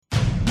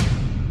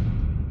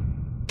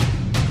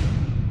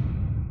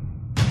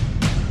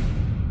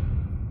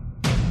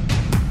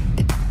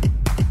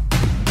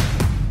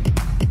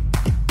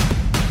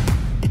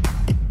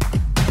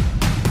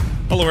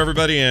Hello,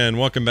 everybody, and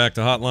welcome back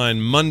to Hotline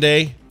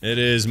Monday. It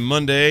is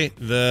Monday,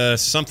 the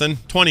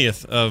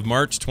 20th of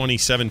March,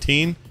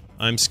 2017.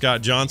 I'm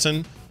Scott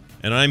Johnson,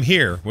 and I'm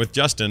here with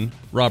Justin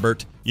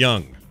Robert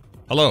Young.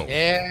 Hello.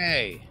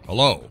 Hey.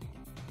 Hello.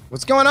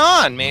 What's going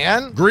on,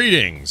 man?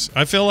 Greetings.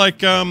 I feel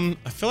like we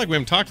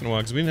haven't talked in a while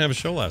because we didn't have a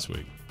show last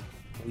week.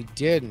 We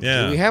didn't.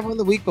 Yeah. Did we have one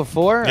the week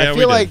before? Yeah, I feel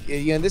we like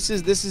this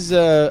is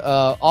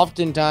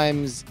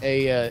oftentimes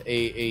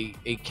a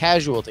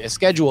casualty, a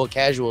schedule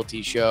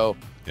casualty show.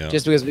 Yeah.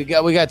 Just because we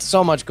got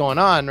so much going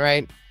on,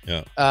 right?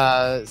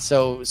 Yeah.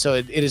 So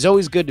it is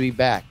always good to be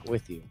back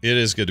with you. It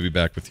is good to be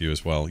back with you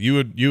as well.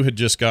 You had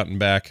just gotten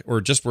back, or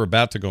just were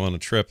about to go on a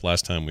trip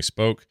last time we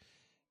spoke,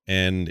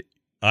 and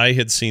I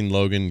had seen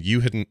Logan.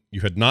 You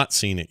had not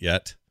seen it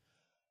yet.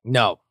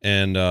 No.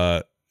 And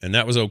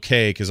that was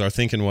okay, because our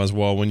thinking was,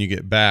 well, when you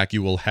get back,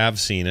 you will have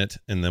seen it,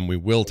 and then we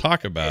will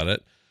talk about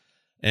it.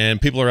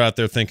 And people are out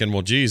there thinking,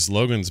 well, geez,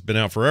 Logan's been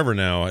out forever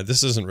now.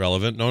 This isn't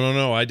relevant.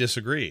 No, I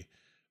disagree.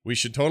 We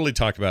should totally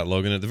talk about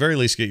Logan. At the very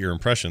least, get your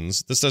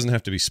impressions. This doesn't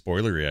have to be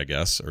spoilery, I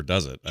guess, or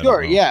does it?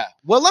 Sure, yeah.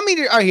 Well, let me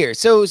do here.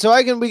 So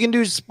we can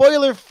do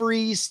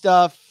spoiler-free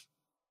stuff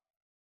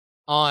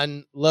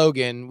on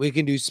Logan. We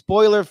can do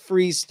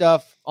spoiler-free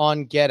stuff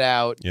on Get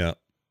Out. Yeah.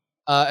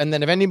 And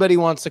then if anybody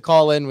wants to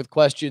call in with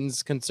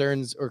questions,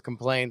 concerns, or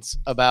complaints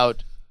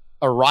about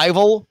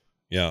Arrival,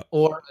 Yeah,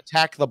 or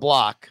Attack the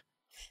Block,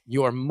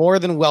 you are more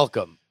than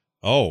welcome.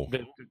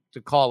 To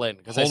call in,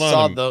 because I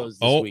saw those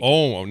this week.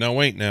 Now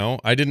wait. Now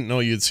I didn't know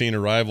you'd seen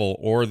Arrival,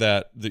 or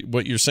that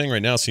what you're saying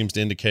right now seems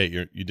to indicate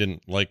you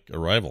didn't like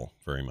Arrival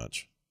very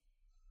much.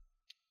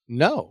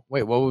 No,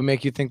 wait. What would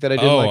make you think that I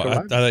didn't like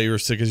Arrival? I thought you were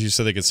sick because you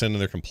said they could send in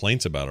their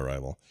complaints about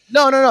Arrival.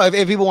 No.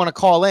 If people want to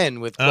call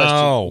in with questions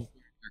or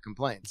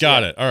complaints,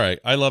 Got it. All right.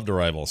 I loved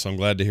Arrival, so I'm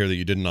glad to hear that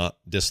you did not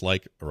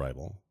dislike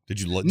Arrival.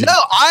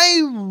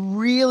 I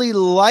really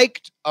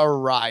liked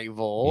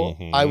Arrival.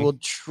 Mm-hmm. I will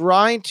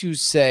try to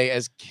say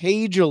as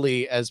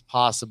cagily as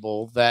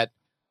possible that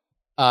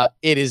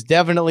it is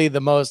definitely the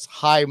most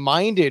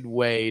high-minded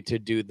way to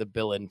do the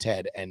Bill and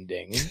Ted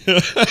ending.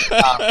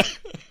 But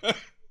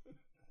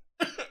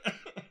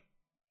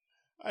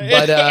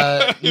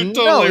you're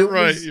totally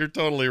right. You're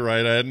totally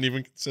right. I hadn't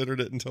even considered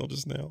it until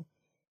just now.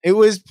 It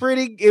was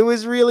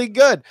really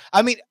good.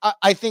 I mean,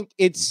 I think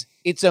it's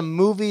a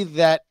movie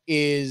that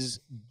is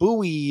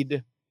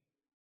buoyed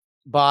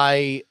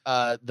by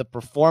the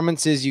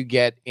performances you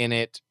get in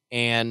it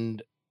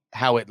and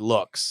how it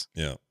looks.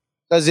 Yeah.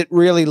 Because it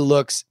really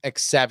looks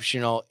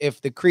exceptional. If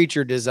the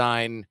creature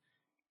design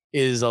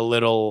is a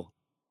little,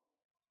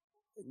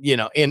 in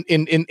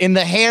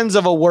the hands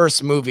of a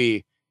worse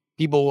movie,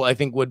 people, I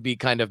think, would be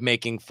kind of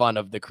making fun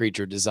of the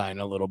creature design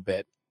a little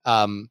bit.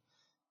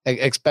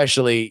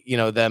 Especially,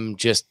 them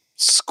just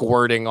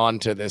squirting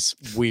onto this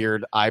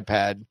weird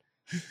iPad.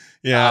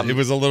 Yeah, it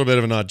was a little bit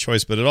of an odd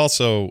choice, but it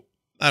also,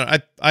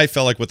 I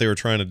felt like what they were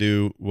trying to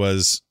do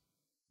was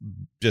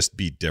just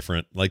be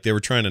different. Like they were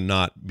trying to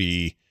not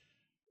be,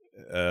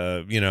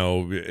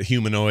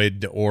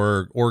 humanoid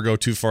or go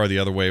too far the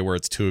other way where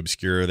it's too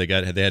obscure. They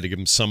had to give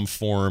them some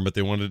form, but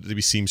they wanted it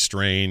to seem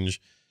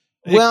strange.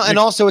 Well, and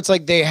also it's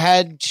like they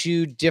had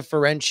to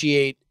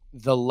differentiate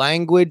the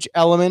language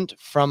element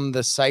from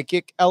the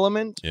psychic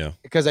element. Yeah.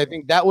 Because I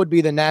think that would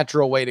be the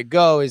natural way to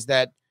go, is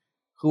that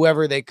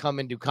whoever they come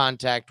into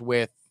contact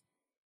with,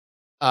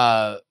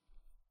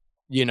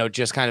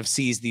 just kind of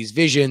sees these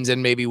visions,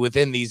 and maybe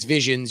within these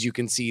visions, you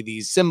can see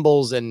these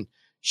symbols, and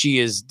she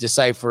is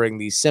deciphering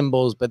these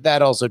symbols, but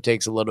that also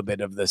takes a little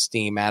bit of the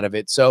steam out of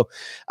it. So,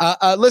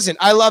 listen,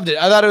 I loved it.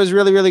 I thought it was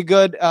really, really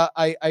good.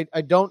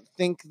 I don't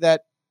think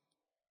that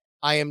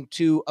I am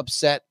too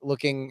upset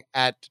looking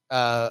at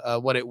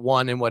what it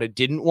won and what it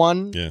didn't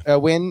win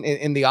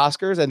in the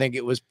Oscars. I think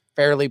it was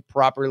fairly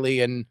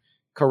properly and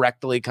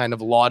correctly kind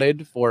of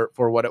lauded for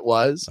what it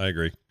was. I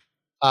agree.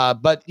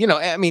 But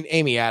I mean,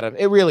 Amy Adams,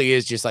 it really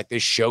is just like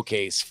this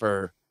showcase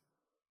for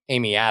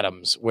Amy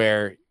Adams,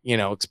 where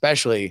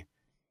especially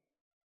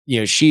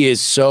she is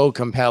so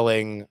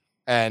compelling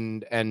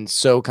and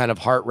so kind of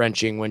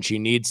heart-wrenching when she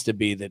needs to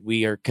be, that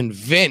we are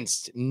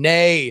convinced,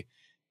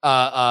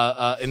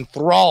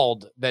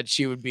 enthralled, that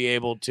she would be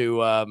able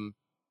to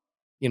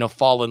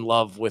fall in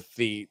love with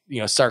the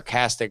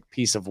sarcastic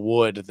piece of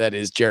wood that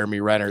is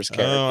Jeremy Renner's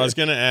character. Oh, I was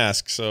gonna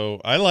ask.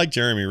 So I like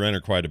Jeremy Renner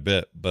quite a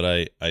bit,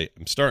 but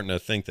I'm starting to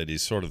think that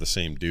he's sort of the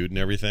same dude and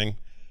everything.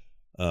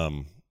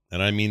 And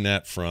I mean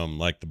that from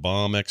like the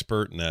Bomb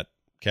Expert and that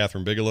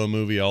Catherine Bigelow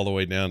movie all the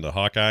way down to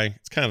Hawkeye.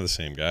 It's kind of the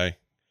same guy,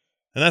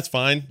 and that's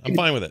fine. I'm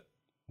fine with it.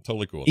 I'm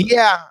totally cool with it.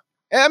 Yeah.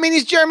 I mean,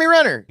 he's Jeremy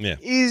Renner. Yeah.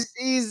 He's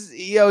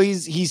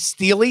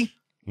steely.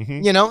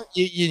 Mm-hmm.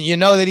 You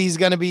know that he's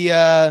gonna be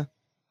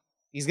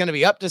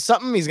up to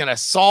something. He's gonna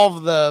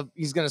solve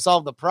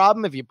the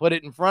problem if you put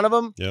it in front of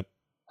him. Yep.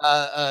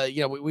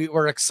 We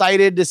were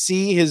excited to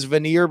see his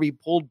veneer be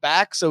pulled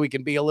back so he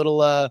can be a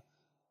little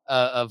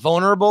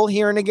vulnerable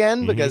here and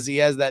again, because he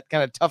has that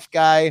kind of tough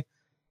guy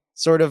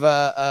sort of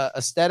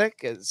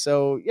aesthetic.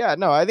 So yeah,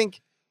 no, I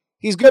think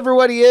he's good for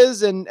what he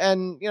is, and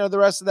the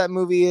rest of that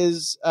movie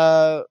is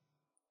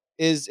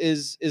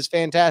is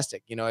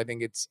fantastic. You know, I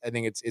think it's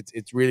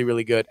really,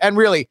 really good. And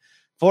really,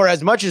 for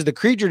as much as the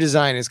creature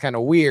design is kind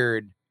of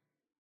weird,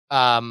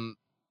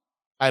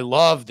 I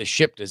love the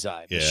ship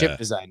design. The ship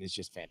design is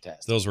just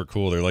fantastic. Those were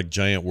cool. They're like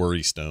giant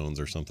worry stones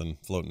or something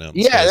floating out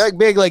in space. They're like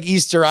big, like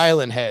Easter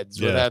Island heads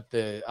without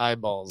the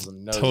eyeballs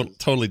and noses.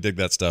 Totally dig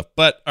that stuff.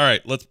 But all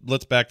right,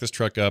 let's back this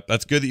truck up.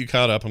 That's good that you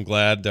caught up. I'm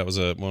glad. That was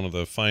one of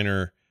the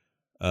finer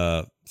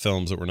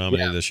films that were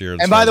nominated this year.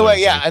 And by the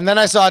way, and then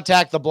I saw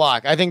Attack the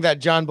Block. I think that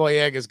John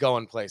Boyega is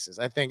going places.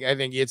 I think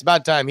it's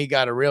about time he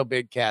got a real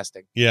big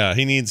casting. Yeah,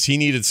 he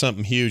needed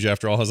something huge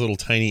after all his little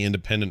tiny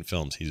independent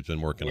films he's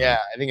been working on. Yeah,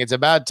 I think it's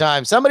about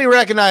time. Somebody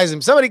recognize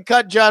him. Somebody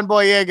cut John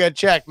Boyega a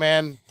check,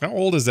 man. How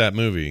old is that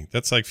movie?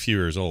 That's like a few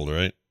years old,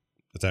 right?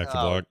 Attack the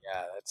Block.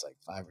 Yeah, that's like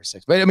 5 or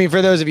 6. But I mean,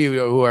 for those of you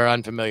who are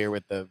unfamiliar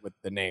with the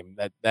name,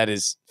 that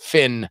is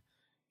Finn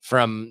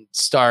from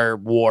Star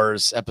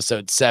Wars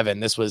Episode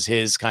 7. This was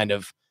his kind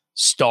of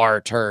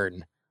star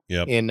turn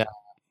in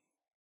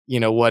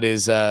what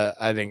is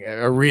I think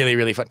a really,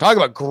 really fun. Talk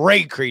about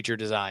great creature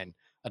design.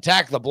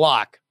 Attack the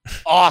Block.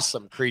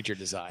 Awesome creature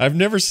design. I've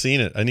never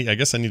seen it. I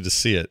guess I need to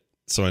see it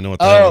so I know what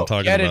the hell I'm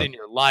talking about. Get it in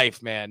your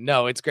life, man.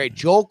 No, it's great.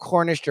 Joel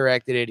Cornish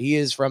directed it. He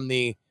is from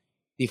the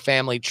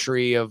family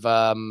tree of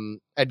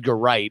Edgar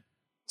Wright.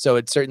 So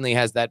it certainly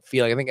has that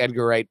feeling. I think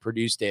Edgar Wright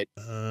produced it,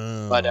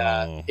 but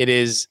it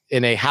is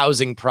in a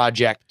housing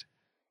project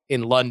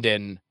in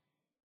London.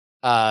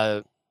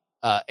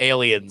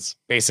 Aliens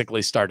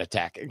basically start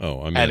attacking.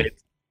 Oh, I mean,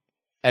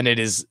 and it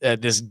is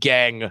this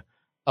gang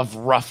of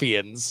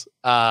ruffians.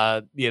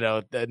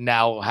 That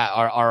now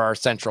are our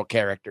central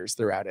characters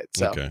throughout it.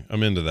 So okay,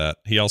 I'm into that.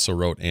 He also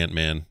wrote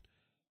Ant-Man,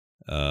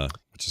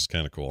 which is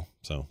kind of cool.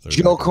 So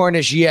Joe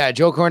Cornish,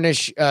 Joe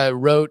Cornish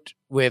wrote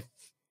with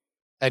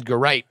Edgar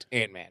Wright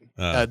Ant-Man.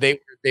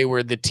 They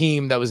were the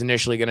team that was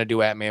initially going to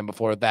do Ant-Man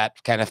before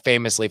that kind of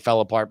famously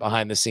fell apart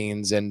behind the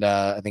scenes. And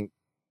I think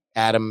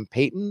Adam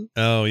Payton.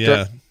 Oh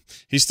yeah,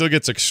 he still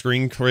gets a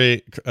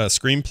screenplay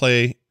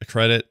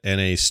credit and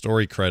a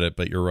story credit.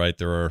 But you're right,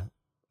 there are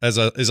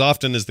as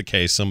often is the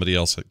case, somebody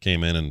else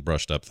came in and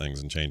brushed up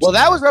things and changed. Well,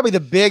 that was probably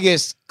the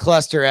biggest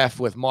cluster F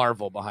with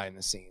Marvel behind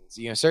the scenes.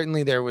 You know,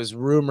 certainly there was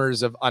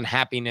rumors of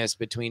unhappiness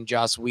between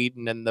Joss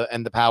Whedon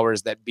and the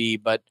powers that be,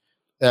 but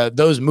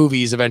those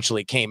movies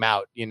eventually came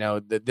out. You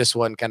know, this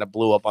one kind of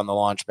blew up on the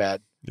launch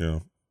pad. Yeah.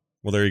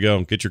 Well, there you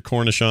go. Get your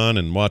Cornish on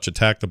and watch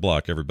Attack the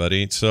Block,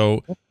 everybody.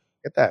 So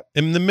get that.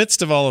 In the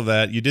midst of all of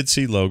that, you did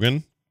see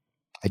Logan.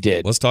 I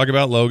did. Let's talk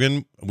about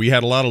Logan. We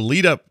had a lot of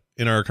lead up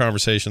in our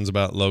conversations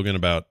about Logan,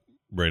 about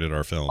rated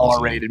R films,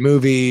 R-rated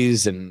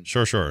movies, and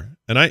sure.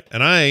 And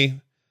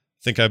I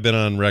think I've been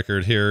on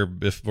record here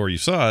before you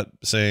saw it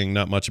saying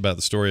not much about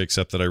the story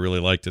except that I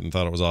really liked it and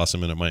thought it was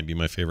awesome and it might be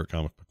my favorite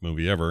comic book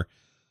movie ever.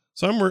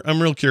 So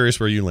I'm real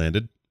curious where you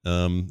landed,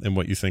 and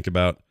what you think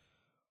about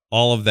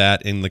all of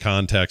that in the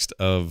context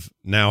of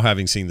now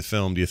having seen the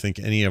film. Do you think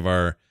any of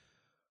our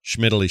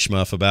schmiddly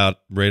schmuff about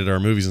rated R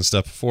movies and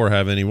stuff before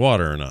have any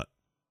water or not?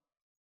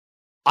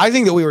 I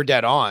think that we were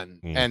dead on,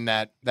 and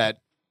that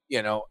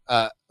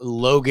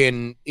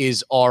Logan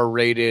is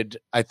R-rated,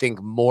 I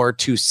think, more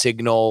to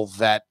signal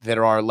that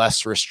there are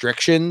less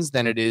restrictions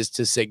than it is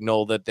to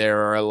signal that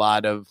there are a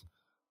lot of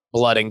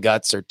blood and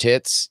guts or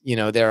tits. You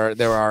know,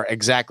 there are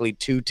exactly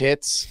 2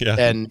 tits,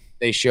 and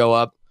they show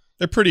up.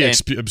 They're pretty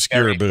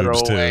obscure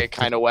boobs too,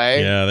 kind of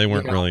way. Yeah, they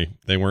weren't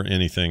they weren't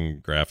anything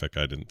graphic.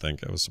 I didn't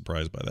think. I was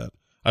surprised by that.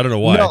 I don't know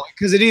why. No,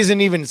 because it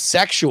isn't even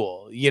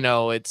sexual. You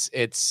know, it's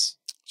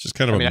just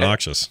kind of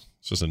obnoxious.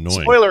 It's just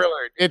annoying. Spoiler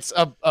alert. It's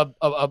a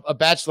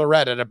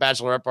bachelorette at a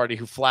bachelorette party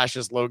who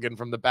flashes Logan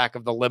from the back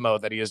of the limo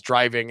that he is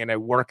driving in a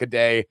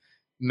workaday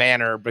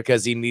manner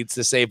because he needs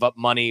to save up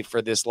money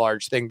for this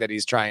large thing that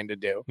he's trying to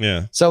do.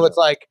 Yeah. So it's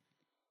like,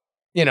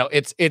 you know,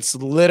 it's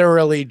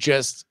literally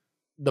just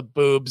the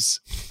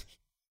boobs.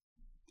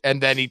 And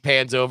then he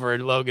pans over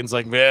and Logan's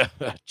like,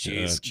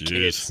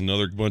 jeez,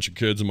 another bunch of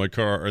kids in my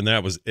car. And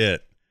that was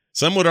it.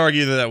 Some would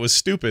argue that was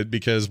stupid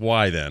because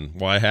why then?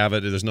 Why have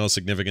it? There's no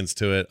significance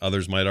to it.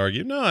 Others might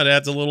argue, no, it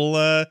adds a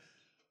little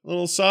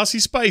saucy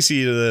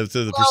spicy to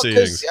the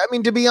proceedings. I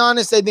mean, to be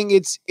honest, I think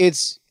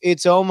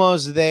it's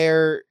almost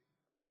there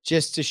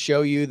just to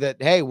show you that,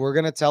 hey, we're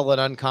going to tell an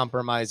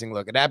uncompromising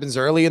look. It happens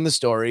early in the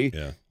story,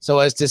 so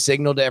as to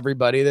signal to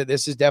everybody that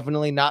this is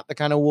definitely not the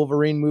kind of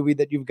Wolverine movie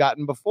that you've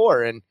gotten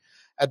before. And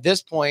at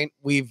this point,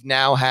 we've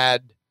now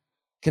had,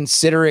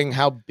 considering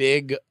how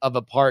big of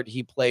a part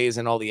he plays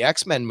in all the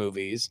X-Men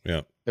movies.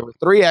 Yeah. There were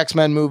 3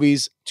 X-Men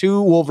movies,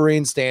 2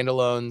 Wolverine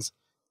standalones,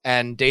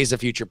 and Days of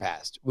Future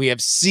Past. We have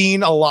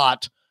seen a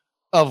lot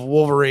of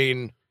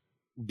Wolverine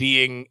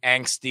being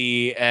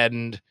angsty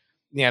and,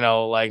 you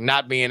know, like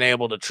not being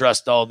able to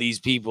trust all these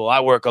people.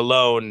 I work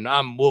alone.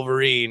 I'm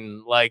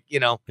Wolverine. Like, you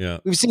know,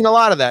 we've seen a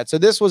lot of that. So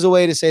this was a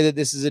way to say that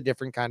this is a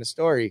different kind of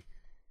story.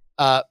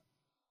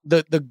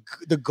 The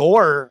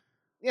gore,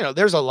 you know,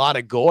 there's a lot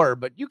of gore,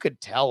 but you could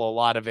tell a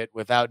lot of it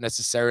without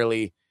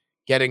necessarily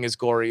getting as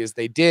gory as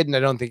they did. And I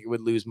don't think it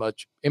would lose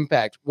much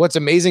impact. What's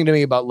amazing to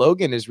me about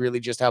Logan is really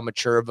just how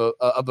mature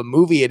of a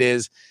movie it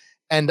is.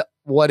 And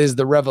what is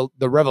the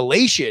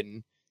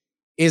revelation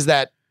is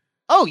that,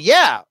 oh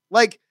yeah,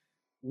 like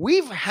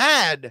we've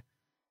had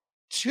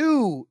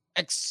two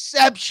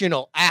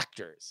exceptional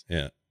actors,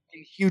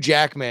 Hugh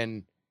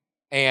Jackman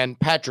and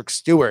Patrick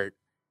Stewart,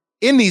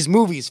 in these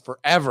movies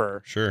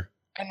forever. Sure.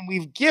 And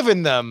we've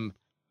given them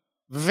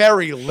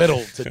very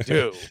little to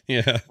do.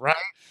 Yeah. Right?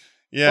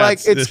 Yeah. Like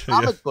it's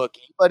comic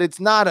booky, but it's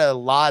not a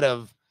lot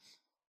of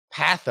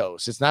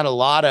pathos. It's not a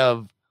lot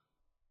of,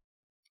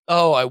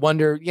 oh, I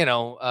wonder,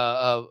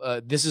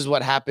 this is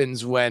what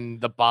happens when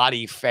the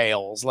body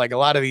fails. Like a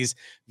lot of these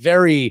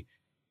very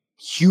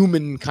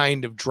human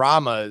kind of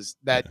dramas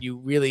that you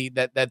really,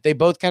 that they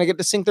both kind of get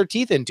to sink their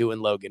teeth into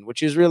in Logan,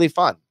 which is really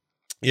fun.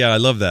 Yeah, I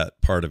love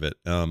that part of it.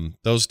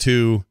 Those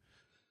two,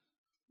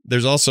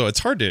 there's also, it's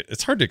hard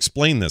to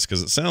explain this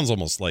because it sounds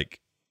almost like,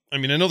 I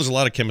mean, I know there's a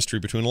lot of chemistry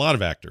between a lot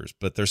of actors,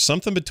 but there's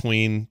something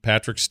between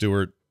Patrick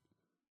Stewart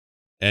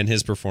and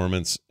his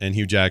performance and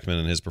Hugh Jackman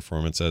and his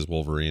performance as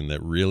Wolverine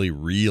that really,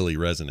 really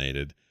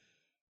resonated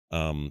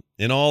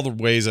in all the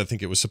ways I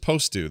think it was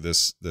supposed to.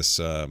 This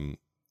turning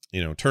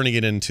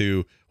it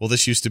into, well,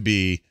 it used to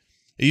be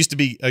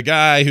a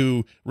guy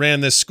who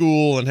ran this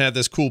school and had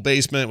this cool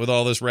basement with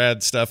all this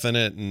rad stuff in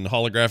it and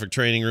holographic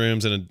training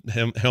rooms and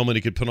a helmet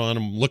he could put on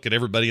and look at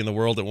everybody in the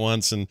world at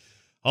once and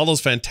all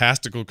those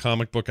fantastical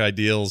comic book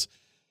ideals.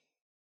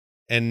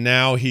 And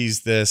now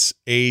he's this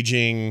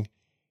aging,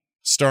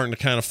 starting to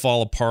kind of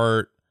fall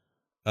apart,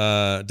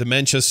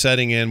 dementia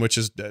setting in, which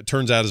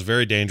turns out is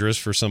very dangerous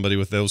for somebody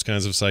with those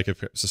kinds of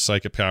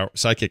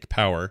psychic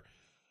power.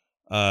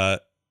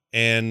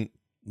 And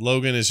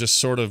Logan is just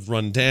sort of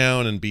run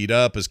down and beat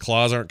up. His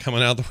claws aren't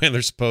coming out the way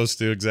they're supposed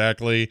to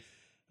exactly.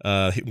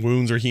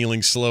 Wounds are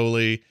healing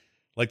slowly.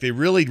 Like they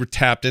really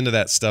tapped into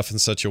that stuff in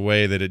such a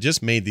way that it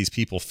just made these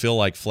people feel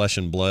like flesh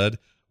and blood,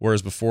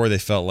 whereas before they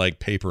felt like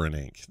paper and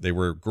ink. They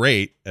were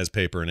great as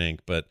paper and ink,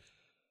 but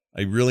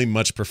I really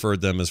much preferred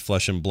them as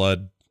flesh and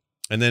blood.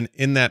 And then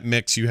in that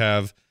mix, you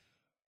have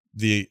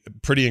the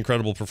pretty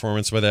incredible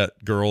performance by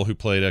that girl who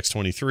played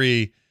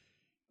X-23.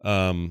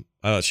 I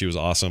thought she was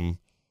awesome.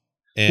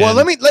 And well,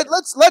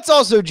 let's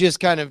also just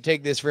kind of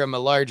take this from a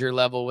larger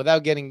level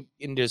without getting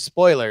into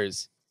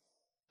spoilers.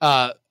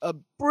 A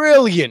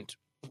brilliant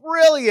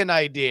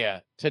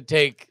idea to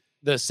take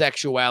the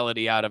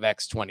sexuality out of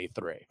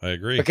X-23. I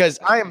agree. Because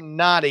I am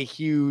not a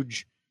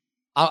huge,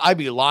 I'd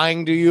be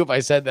lying to you if I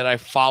said that I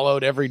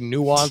followed every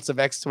nuance of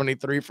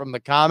X-23 from the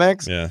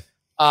comics. Yeah.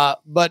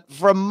 But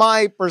from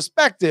my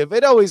perspective,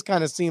 it always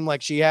kind of seemed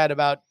like she had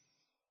about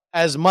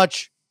as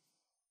much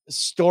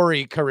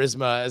story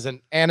charisma as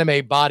an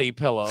anime body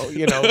pillow.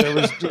 There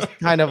was just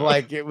kind of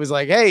like, it was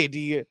like,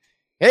 hey,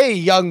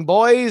 young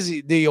boys,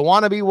 do you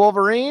want to be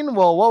Wolverine?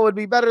 Well, what would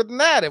be better than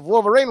that if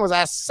Wolverine was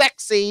a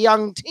sexy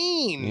young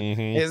teen?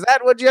 Mm-hmm. Is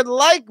that what you'd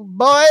like,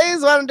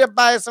 boys? Why don't you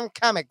buy some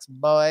comics,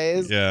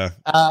 boys? Yeah.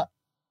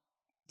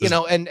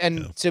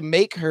 And to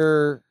make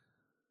her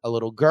a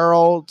little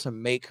girl, to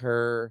make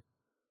her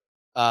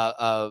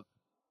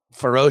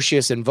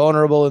ferocious and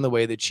vulnerable in the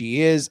way that she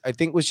is, I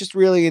think was just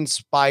really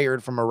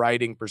inspired from a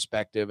writing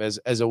perspective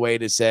as a way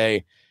to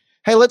say,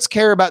 hey, let's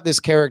care about this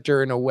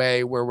character in a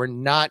way where we're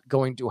not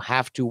going to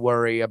have to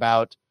worry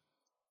about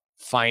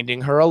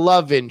finding her a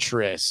love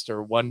interest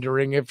or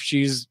wondering if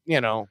she's,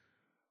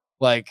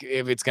 like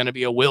if it's going to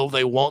be a will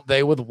they won't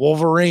they with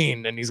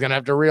Wolverine and he's going to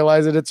have to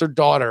realize that it's her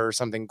daughter or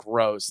something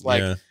gross.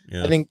 Like,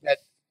 I think that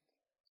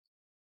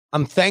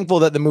I'm thankful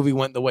that the movie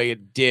went the way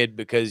it did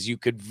because you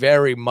could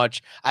very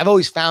much, I've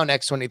always found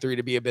X-23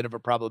 to be a bit of a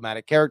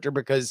problematic character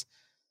because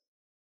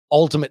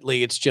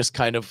ultimately it's just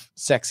kind of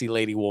sexy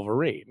lady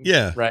Wolverine.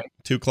 Yeah. Right.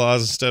 2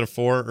 claws instead of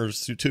 4 or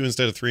 2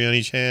 instead of 3 on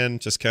each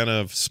hand. Just kind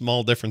of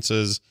small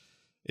differences.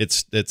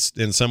 It's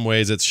in some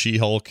ways it's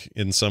She-Hulk.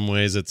 In some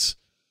ways it's,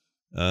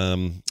 I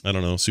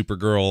don't know,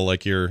 Supergirl.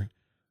 Like you're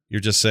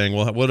just saying,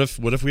 well, what if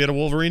we had a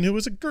Wolverine who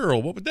was a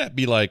girl? What would that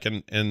be like?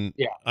 And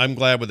yeah. I'm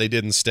glad what they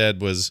did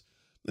instead was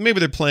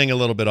maybe they're playing a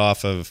little bit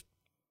off of,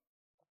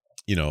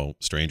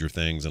 Stranger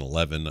Things and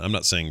 11. I'm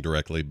not saying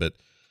directly, but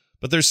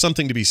there's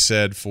something to be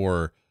said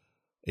for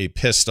a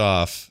pissed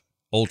off,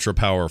 ultra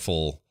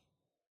powerful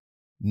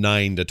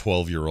 9 to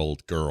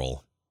 12-year-old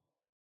girl.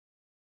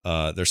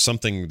 There's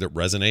something that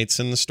resonates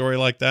in the story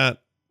like that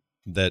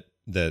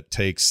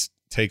takes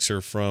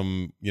her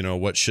from,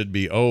 what should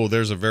be, oh,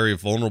 there's a very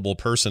vulnerable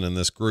person in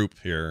this group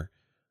here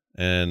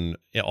and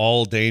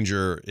all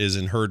danger is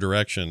in her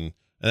direction.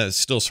 And that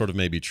still sort of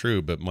may be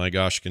true, but my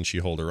gosh, can she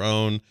hold her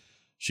own?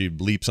 She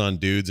leaps on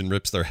dudes and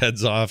rips their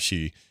heads off.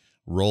 She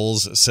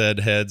rolls said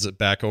heads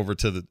back over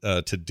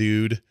to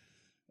dude.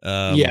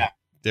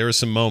 There were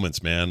some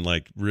moments, man,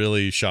 like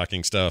really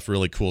shocking stuff,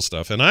 really cool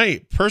stuff. And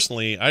I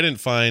personally, I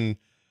didn't find,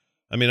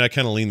 I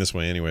kind of lean this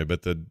way anyway,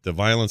 but the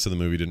violence of the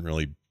movie didn't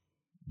really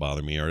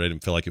bother me, or I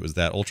didn't feel like it was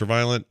that ultra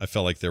violent. I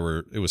felt like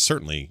it was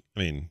certainly,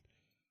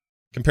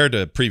 compared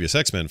to previous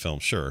X-Men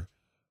films, sure,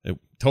 it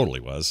totally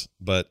was,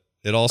 but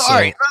it also. All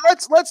right,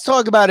 let's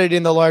talk about it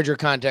in the larger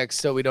context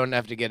so we don't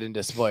have to get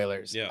into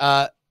spoilers.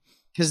 Yeah.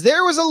 Because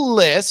there was a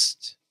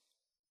list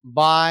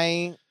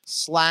by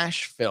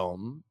Slash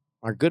Film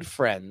our good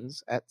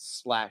friends at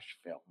Slash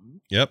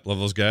Film. Yep, love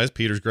those guys.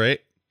 Peter's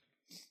great.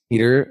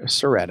 Peter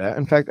Soretta.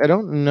 In fact, I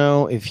don't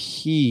know if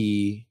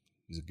he's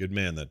a good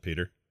man, that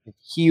Peter. If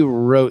he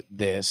wrote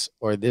this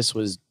or this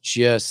was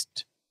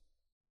just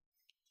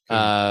could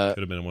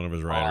have been one of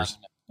his writers.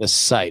 The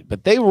site,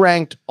 but they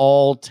ranked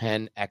all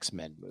 10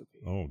 X-Men movies.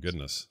 Oh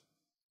goodness.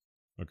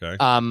 Okay.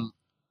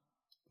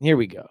 Here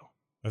we go.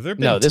 Have there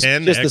been 10 just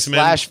X-Men? The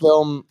Slash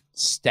Film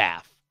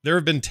staff. There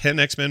have been 10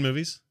 X-Men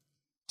movies?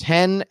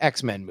 10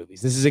 X-Men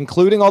movies. This is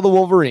including all the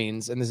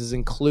Wolverines, and this is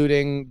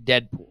including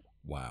Deadpool.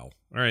 Wow.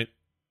 All right.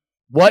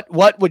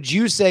 What would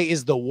you say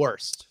is the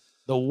worst?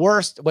 The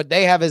worst, what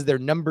they have is their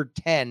number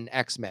 10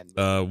 X-Men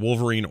movie.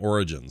 Wolverine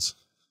Origins.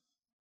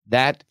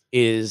 That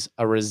is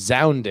a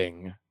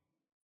resounding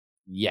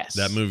yes.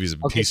 That movie's a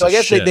piece of shit. So I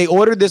guess they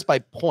ordered this by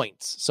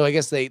points. So I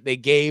guess they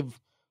gave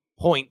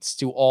points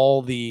to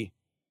all the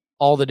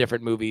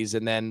different movies,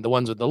 and then the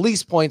ones with the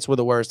least points were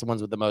the worst, the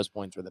ones with the most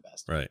points were the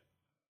best. Right.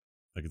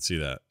 I can see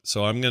that.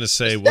 So I'm going to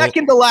say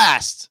second to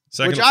last,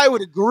 which I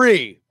would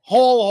agree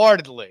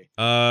wholeheartedly.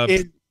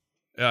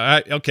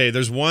 Okay,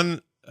 there's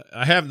one.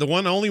 I have the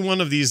only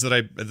one of these that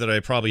I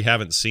probably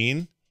haven't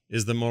seen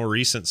is the more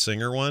recent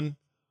Singer one.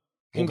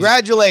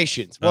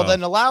 Congratulations. Well,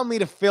 then allow me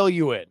to fill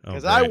you in,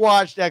 because I great.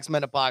 watched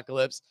X-Men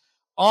Apocalypse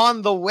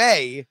on the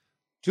way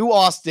to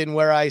Austin,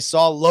 where I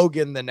saw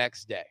Logan the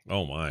next day.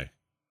 Oh my.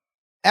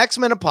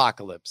 X-Men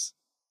Apocalypse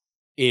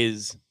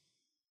is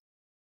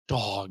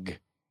dog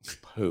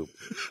poop.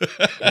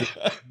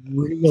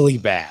 Really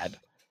bad.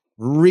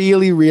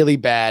 Really, really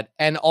bad.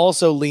 And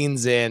also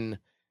leans in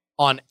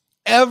on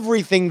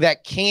everything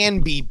that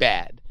can be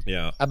bad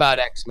about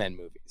X-Men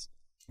movies.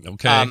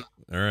 Okay. All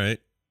right.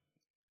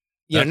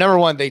 Number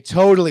one, they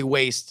totally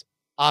waste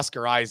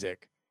Oscar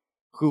Isaac,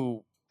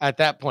 who at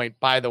that point,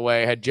 by the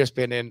way, had just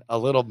been in a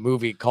little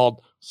movie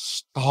called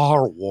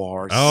Star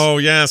Wars. Oh,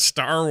 yeah,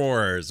 Star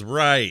Wars.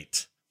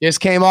 Right.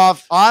 Just came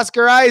off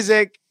Oscar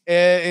Isaac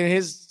in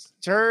his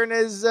turn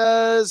as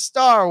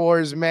Star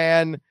Wars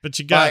man. But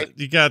you got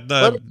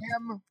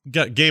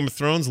Game of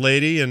Thrones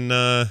lady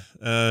and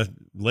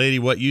lady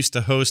what used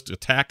to host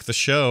Attack the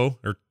Show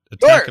or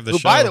Attack of the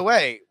Show. By the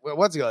way,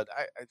 what's good?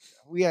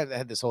 We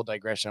had this whole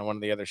digression on one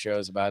of the other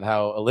shows about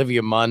how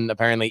Olivia Munn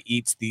apparently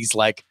eats these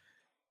like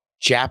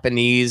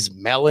Japanese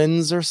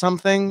melons or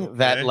something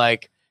that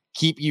like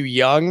keep you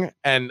young,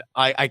 and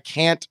I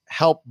can't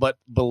help but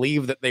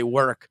believe that they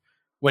work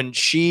when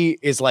she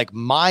is like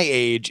my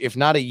age, if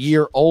not a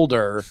year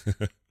older,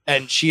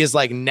 and she is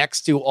like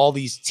next to all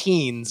these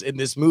teens in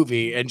this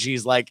movie, and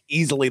she's like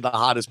easily the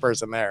hottest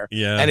person there.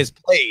 Yeah. And is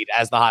played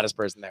as the hottest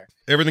person there.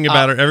 Everything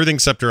about her, everything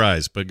except her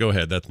eyes, but go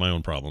ahead. That's my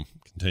own problem.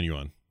 Continue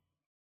on.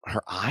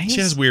 Her eyes?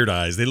 She has weird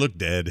eyes. They look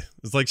dead.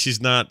 It's like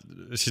she's not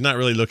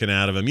really looking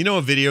out of them. You know,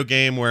 a video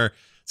game where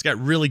it's got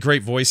really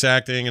great voice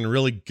acting and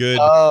really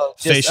good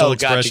facial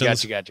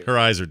expressions. Gotcha. Her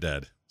eyes are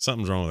dead.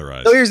 Something's wrong with her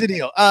eyes. So here's the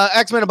deal.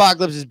 X-Men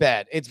Apocalypse is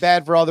bad. It's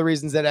bad for all the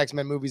reasons that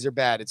X-Men movies are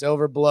bad. It's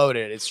over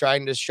bloated. It's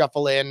trying to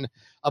shuffle in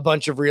a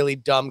bunch of really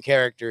dumb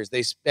characters.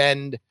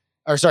 Backstories.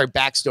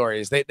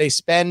 They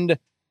spend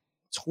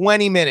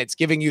 20 minutes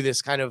giving you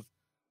this kind of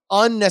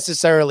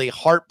unnecessarily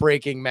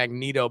heartbreaking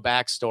Magneto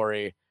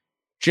backstory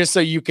just so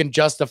you can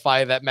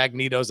justify that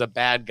Magneto's a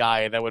bad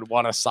guy that would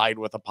want to side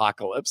with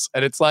Apocalypse.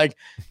 And it's like,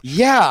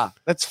 yeah,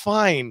 that's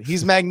fine.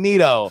 He's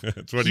Magneto.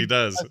 That's what he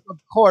does. Of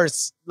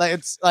course.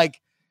 It's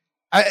like,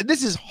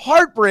 this is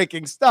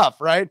heartbreaking stuff,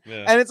 right?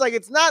 Yeah. And it's like,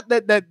 it's not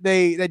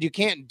that you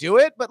can't do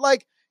it, but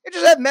like, you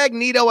just have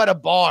Magneto at a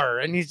bar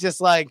and he's just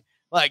like,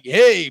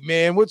 hey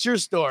man, what's your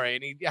story?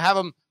 And you have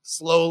him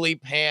slowly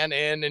pan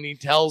in and he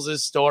tells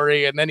his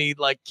story, and then he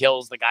like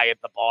kills the guy at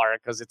the bar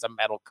because it's a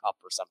metal cup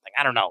or something.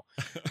 I don't know.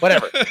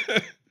 Whatever.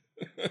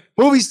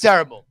 Movie's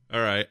terrible. All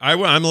right.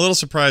 I'm a little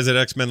surprised that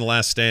X-Men The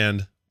Last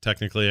Stand,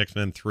 technically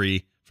X-Men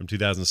 3 from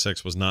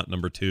 2006, was not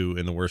number 2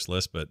 in the worst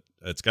list, but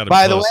it's got to be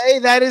By close. the way,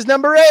 that is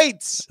number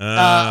 8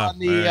 on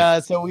the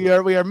right. So we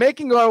are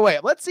making our way.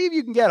 Let's see if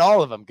you can get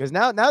all of them, because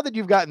now that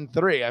you've gotten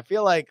 3, I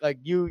feel like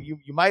you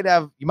might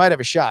have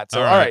a shot.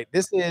 So all right,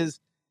 this is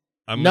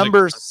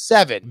number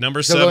 7.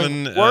 Number So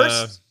 7, going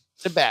worst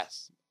to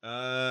best.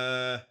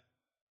 But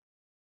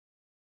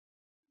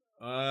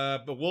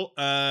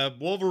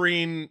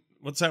Wolverine.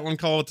 What's that one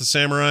called with the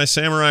samurai?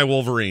 Samurai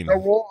Wolverine.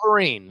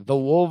 The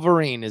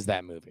Wolverine is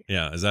that movie.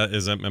 Yeah, is that?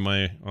 Am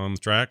I on the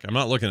track? I'm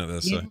not looking at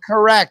this.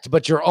 Incorrect,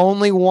 but you're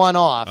only one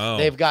off. Oh.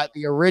 They've got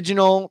the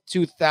original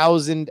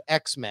 2000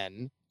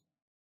 X-Men.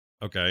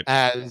 Okay.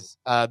 As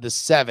the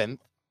 7th.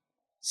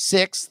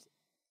 6th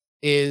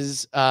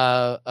is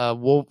the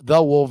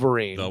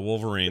Wolverine. The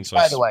Wolverine. So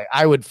by the way,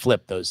 I would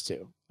flip those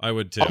two. I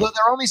would too. Although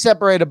they're only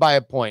separated by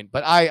a point,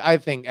 but I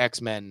think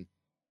X-Men.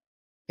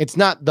 It's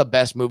not the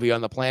best movie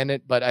on the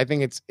planet, but I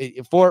think it's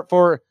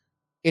for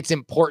its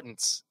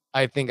importance.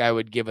 I think I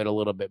would give it a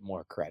little bit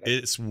more credit.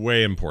 It's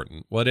way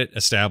important. What it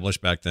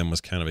established back then was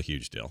kind of a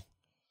huge deal.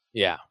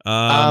 Yeah.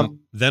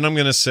 Then I'm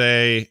gonna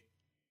say,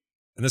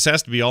 and this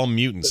has to be all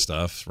mutant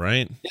stuff,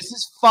 right? This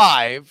is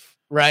 5,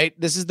 right?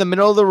 This is the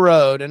middle of the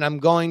road, and I'm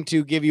going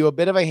to give you a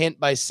bit of a hint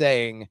by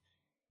saying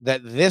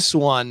that this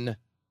one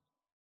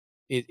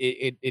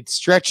it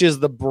stretches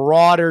the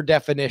broader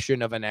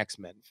definition of an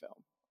X-Men film.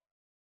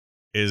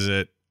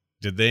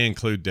 Did they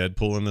include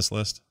Deadpool in this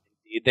list?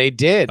 They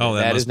did. Oh,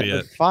 that must is be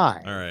number it.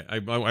 5. All right.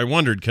 I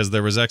wondered because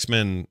there was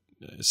X-Men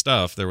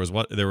stuff. There was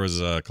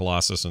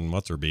Colossus and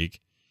What's-Her-Beak.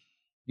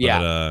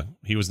 Yeah. But,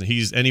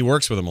 he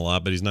works with him a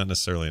lot, but he's not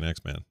necessarily an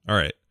X-Man. All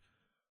right.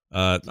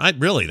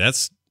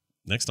 That's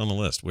next on the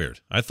list. Weird.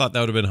 I thought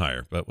that would have been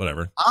higher, but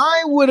whatever.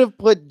 I would have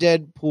put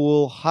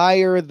Deadpool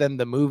higher than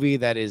the movie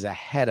that is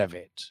ahead of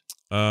it.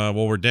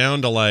 Well, we're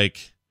down to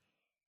like,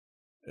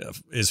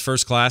 is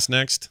First Class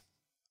next?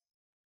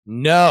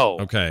 No.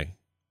 Okay.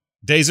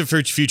 Days of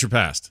Future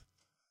Past.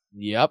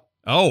 Yep.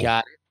 Oh.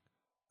 Got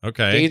it.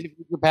 Okay. Days of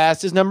Future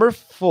Past is number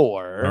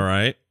 4. All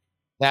right.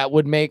 That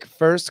would make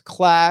First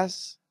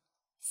Class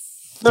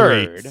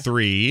third.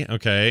 3.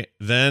 Okay.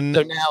 Then.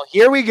 So now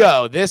here we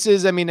go. This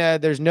is,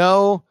 there's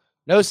no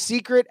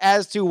secret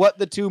as to what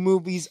the two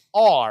movies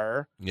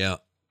are. Yeah.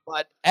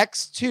 But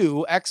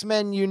X2,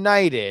 X-Men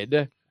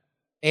United,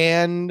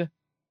 and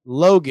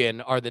Logan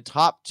are the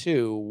top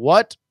 2.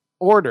 What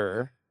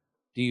order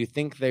do you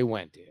think they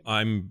went in?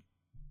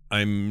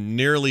 I'm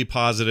nearly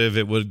positive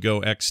it would go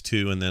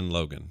X2 and then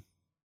Logan.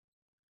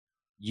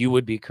 You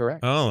would be correct.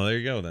 Oh, there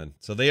you go then.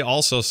 So they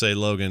also say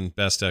Logan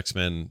best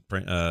X-Men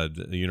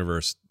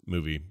universe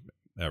movie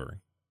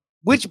ever.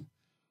 Which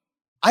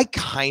I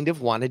kind of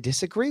want to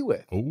disagree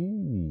with.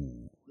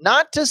 Ooh.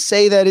 Not to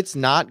say that it's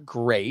not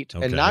great,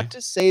 Okay. and not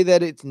to say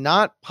that it's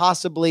not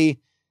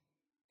possibly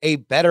a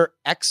better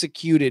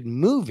executed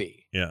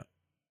movie. Yeah.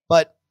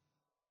 But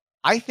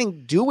I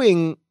think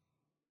doing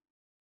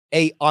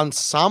a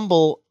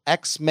ensemble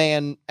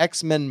X-Men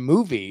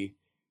movie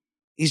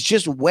is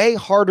just way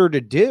harder to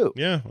do.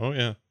 Yeah. Oh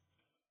yeah.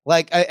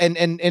 Like, and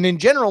in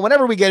general,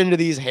 whenever we get into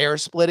these hair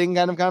splitting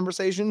kind of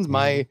conversations,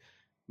 my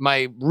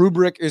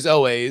rubric is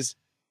always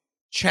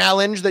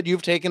challenge that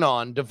you've taken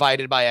on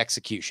divided by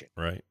execution.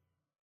 Right.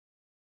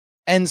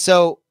 And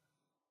so,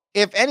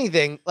 if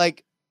anything,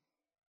 like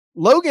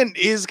Logan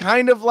is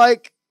kind of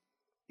like,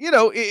 we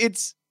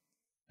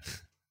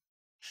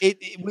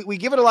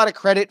give it a lot of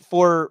credit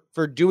for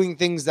doing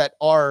things that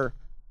are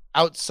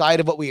outside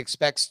of what we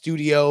expect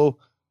studio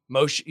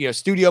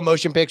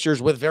motion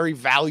pictures with very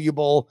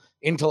valuable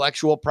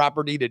intellectual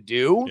property to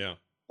do. Yeah.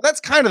 That's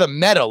kind of the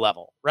meta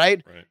level,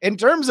 right? In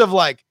terms of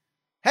like,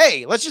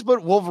 hey, let's just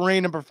put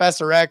Wolverine and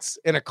Professor X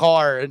in a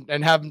car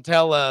and have them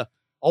tell a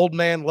old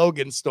man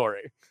Logan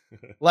story.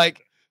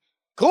 Like,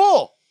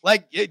 cool.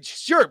 Like,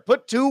 sure,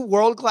 put 2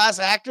 world-class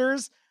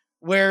actors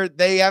where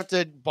they have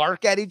to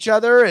bark at each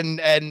other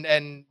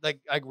and like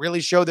really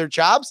show their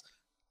chops.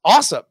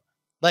 Awesome.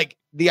 Like,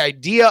 the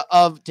idea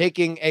of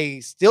taking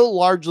a still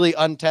largely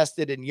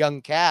untested and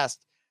young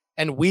cast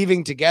and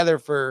weaving together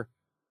for,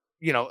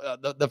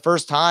 the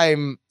first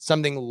time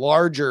something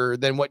larger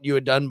than what you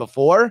had done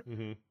before.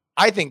 Mm-hmm.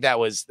 I think that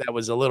was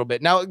a little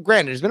bit. Now,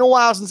 granted, it's been a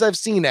while since I've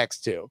seen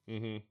X2.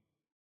 Mm-hmm.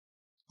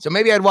 So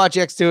maybe I'd watch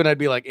X2 and I'd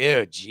be like,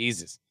 ew,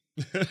 Jesus.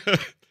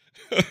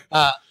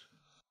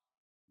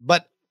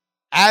 But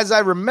as I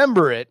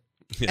remember it,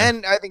 yeah.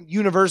 and I think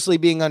universally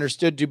being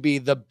understood to be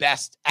the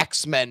best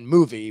X-Men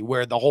movie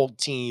where the whole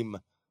team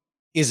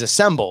is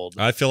assembled.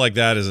 I feel like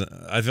that's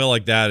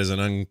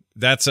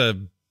a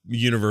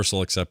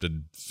universal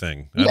accepted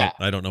thing.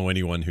 I don't know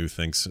anyone who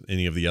thinks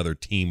any of the other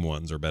team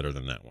ones are better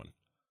than that one.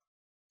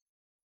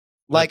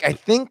 Like, I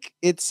think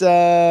it's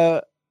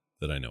that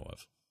I know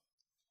of.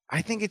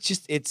 I think it's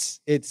just it's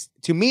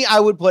to me, I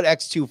would put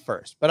X2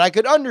 first, but I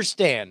could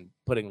understand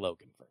putting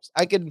Logan first.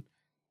 I can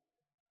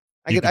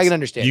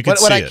understand. But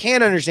what I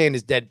can't understand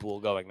is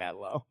Deadpool going that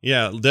low.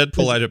 Yeah,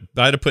 Deadpool.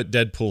 I'd have put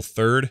Deadpool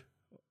third,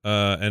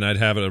 and I'd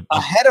have it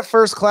ahead of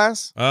First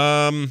Class.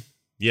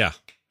 Yeah,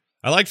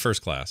 I liked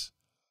First Class,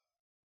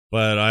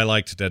 but I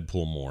liked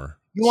Deadpool more.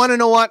 You want to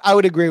know what? I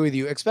would agree with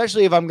you,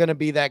 especially if I'm going to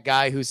be that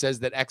guy who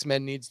says that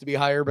X-Men needs to be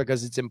higher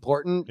because it's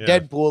important. Yeah.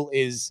 Deadpool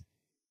is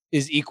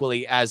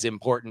equally as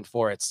important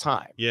for its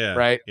time. Yeah.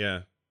 Right.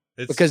 Yeah.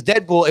 Because if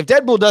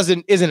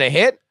Deadpool isn't a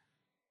hit,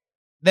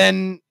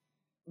 then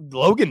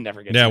Logan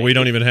never gets. Yeah, we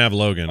don't even have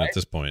Logan at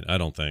this point, I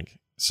don't think.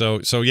 So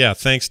yeah,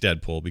 thanks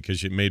Deadpool,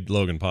 because you made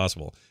Logan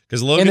possible.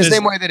 Because Logan, in the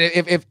same way that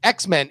if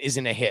X-Men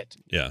isn't a hit,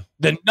 yeah,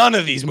 then none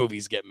of these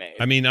movies get made.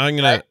 I mean, I'm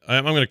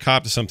gonna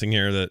cop to something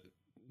here that,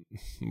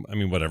 I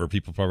mean, whatever,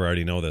 people probably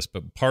already know this,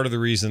 but part of the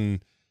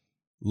reason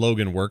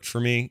Logan worked for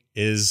me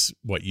is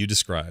what you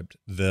described.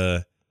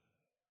 The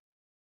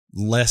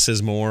less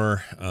is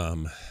more.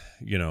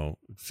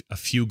 A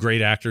few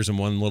great actors in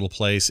one little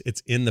place.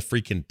 It's in the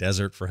freaking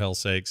desert, for hell's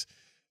sakes.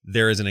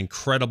 There is an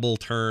incredible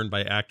turn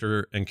by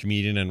actor and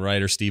comedian and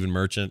writer Stephen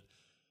Merchant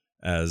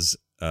as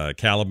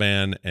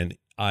Caliban, and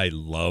I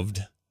loved.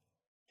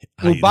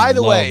 By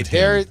the way,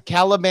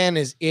 Caliban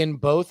is in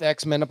both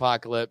X-Men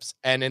Apocalypse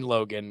and in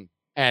Logan,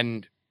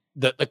 and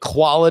the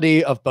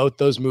quality of both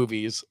those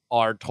movies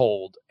are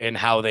told in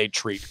how they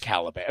treat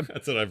Caliban.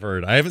 That's what I've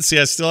heard. I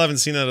still haven't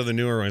seen that of the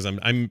newer ones.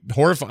 I'm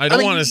horrified. I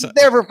don't want to.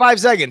 There for 5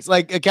 seconds.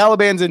 Like,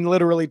 Caliban's in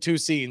literally 2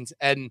 scenes,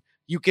 and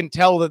you can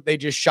tell that they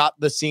just shot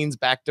the scenes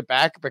back to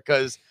back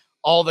because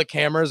all the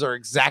cameras are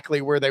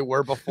exactly where they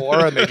were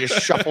before, and they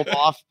just shuffled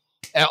off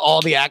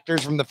all the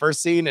actors from the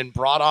first scene and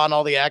brought on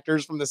all the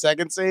actors from the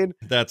second scene.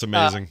 That's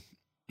amazing.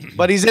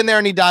 But he's in there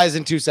and he dies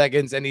in 2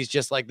 seconds, and he's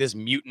just like this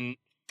mutant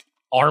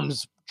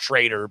arms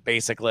trader,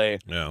 basically.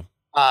 Yeah.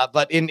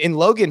 But in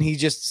Logan,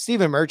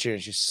 Stephen Merchant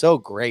is just so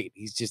great.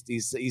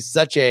 He's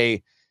such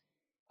a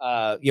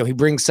he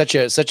brings such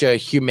a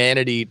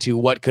humanity to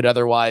what could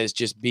otherwise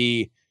just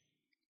be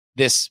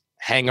this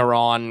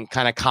hanger-on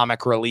kind of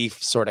comic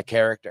relief sort of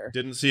character.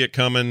 Didn't see it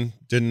coming.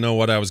 Didn't know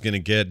what I was going to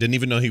get. Didn't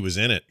even know he was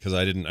in it because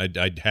I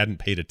hadn't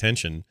paid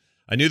attention.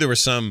 I knew there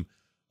was some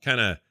kind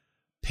of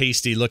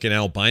pasty looking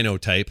albino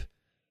type.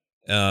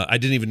 I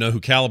didn't even know who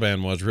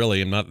Caliban was,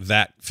 really. I'm not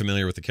that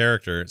familiar with the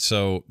character.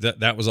 So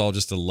that was all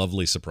just a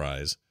lovely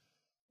surprise.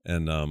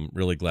 And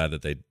really glad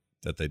that they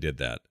did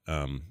that.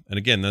 And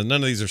again, none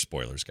of these are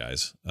spoilers,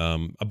 guys.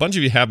 A bunch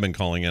of you have been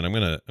calling in. I'm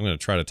gonna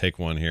try to take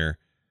one here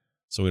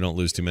so we don't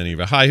lose too many of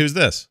you. Hi, who's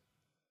this?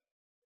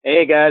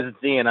 Hey guys, it's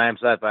Ian. I am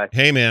Sci-Fi.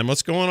 Hey man,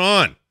 what's going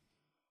on?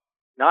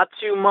 Not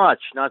too much.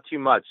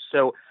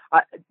 So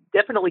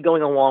definitely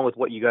going along with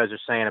what you guys are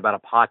saying about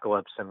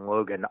Apocalypse and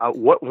Logan.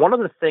 One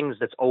of the things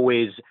that's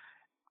always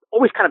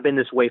kind of been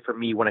this way for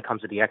me when it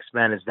comes to the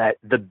X-Men is that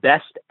the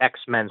best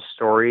X-Men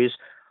stories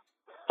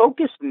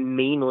focus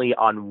mainly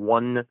on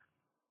one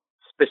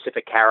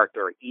specific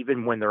character,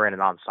 even when they're in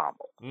an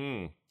ensemble.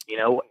 You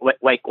know,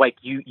 like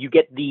you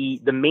get the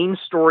main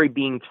story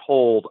being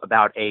told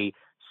about a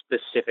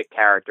specific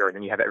character, and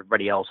then you have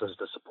everybody else as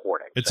the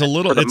supporting. It's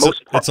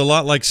a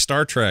lot like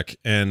Star Trek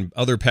and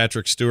other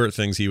Patrick Stewart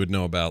things he would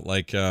know about.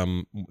 Like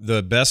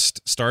the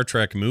best Star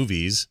Trek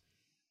movies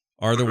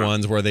are the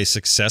ones where they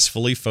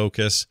successfully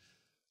focus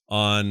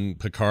on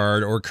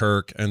Picard or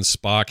Kirk, and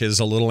Spock is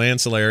a little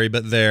ancillary,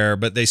 but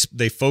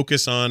they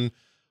focus on,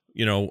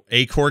 you know,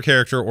 a core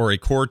character or a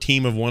core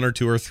team of 1 or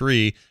 2 or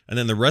 3, and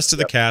then the rest of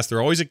the cast, they're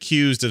always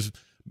accused of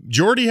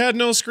Geordi had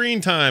no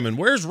screen time and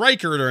where's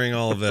Riker during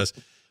all of this.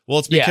 Well,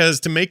 it's because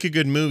to make a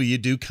good movie, you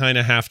do kind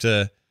of have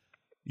to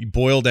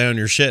boil down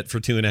your shit for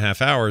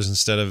 2.5 hours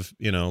instead of,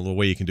 you know, the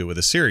way you can do it with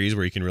a series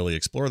where you can really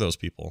explore those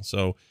people.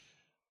 So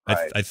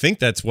I think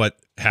that's what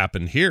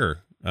happened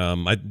here.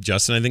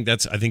 Justin,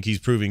 I think he's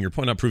proving your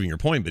point, not proving your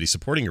point, but he's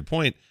supporting your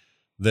point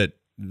that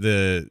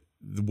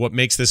what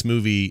makes this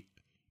movie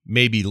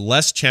maybe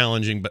less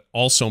challenging, but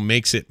also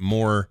makes it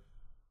more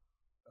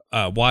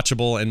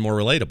watchable and more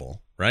relatable,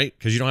 right?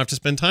 Because you don't have to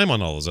spend time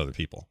on all those other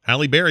people.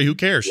 Halle Berry, who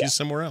cares? She's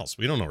somewhere else.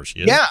 We don't know where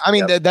she is. Yeah, I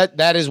mean,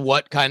 that is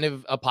what kind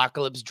of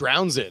Apocalypse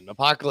drowns in.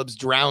 Apocalypse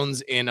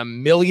drowns in a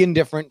million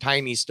different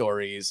tiny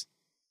stories.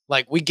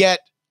 Like, we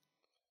get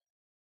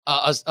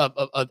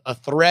a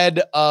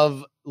thread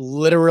of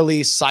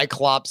literally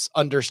Cyclops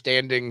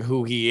understanding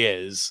who he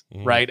is,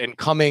 right? And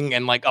coming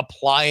and like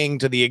applying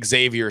to the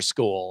Xavier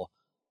school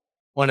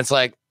when it's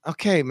like,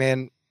 okay,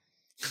 man,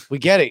 we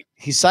get it.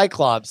 He's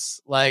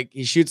Cyclops. Like,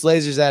 he shoots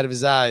lasers out of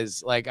his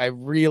eyes. Like, I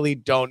really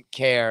don't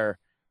care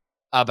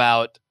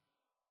about,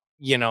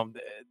 you know,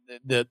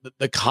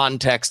 the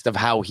context of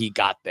how he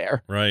got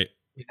there. Right.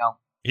 You know,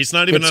 he's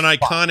not even an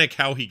iconic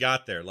how he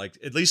got there. Like,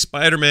 at least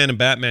Spider-Man and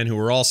Batman, who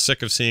we're all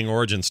sick of seeing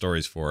origin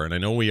stories for, and I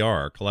know we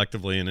are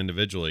collectively and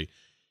individually,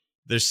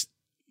 there's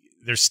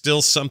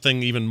still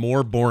something even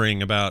more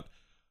boring about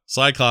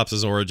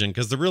Cyclops' origin,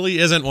 because there really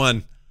isn't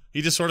one.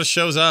 He just sort of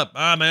shows up.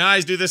 My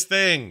eyes do this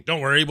thing. Don't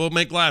worry, we'll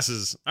make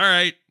glasses. All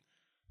right.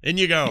 In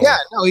you go. Yeah,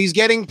 no, he's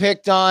getting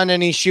picked on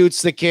and he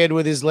shoots the kid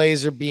with his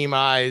laser beam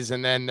eyes.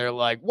 And then they're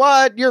like,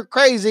 what? You're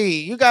crazy.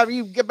 You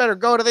better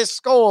go to this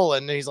school.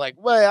 And he's like,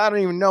 well, I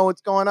don't even know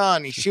what's going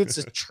on. He shoots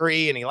a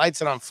tree and he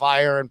lights it on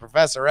fire. And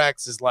Professor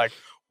X is like,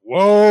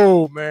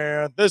 whoa,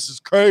 man, this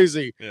is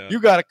crazy. Yeah. You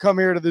got to come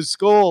here to this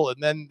school.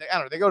 And then, I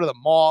don't know, they go to the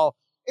mall.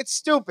 It's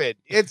stupid.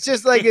 It's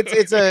just like,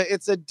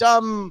 it's a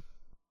dumb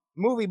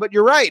movie, but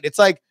you're right. It's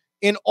like,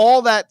 in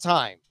all that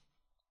time,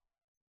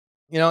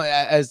 you know,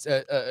 as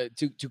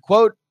to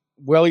quote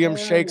William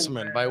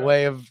Shakespeare by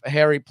way of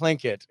Harry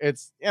Plinkett,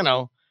 it's, you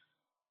know,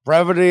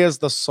 brevity is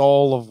the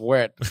soul of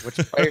wit, which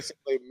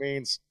basically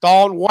means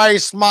don't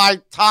waste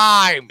my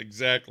time.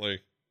 Exactly.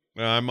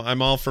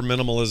 I'm all for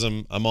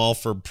minimalism. I'm all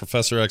for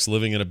Professor X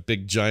living in a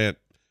big giant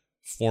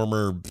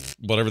former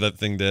whatever that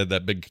thing did,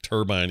 that big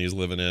turbine he's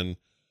living in.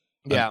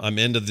 Yeah, I'm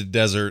into the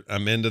desert.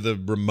 I'm into the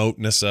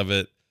remoteness of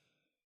it.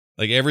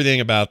 Like, everything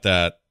about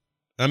that.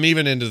 I'm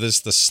even into the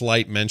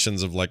slight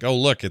mentions of like, oh,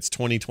 look, it's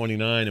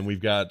 2029 and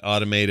we've got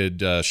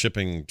automated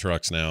shipping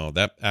trucks now.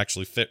 That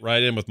actually fit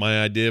right in with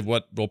my idea of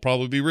what will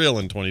probably be real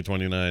in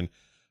 2029,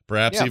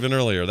 perhaps even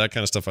earlier. That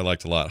kind of stuff I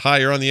liked a lot. Hi,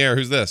 you're on the air.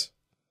 Who's this?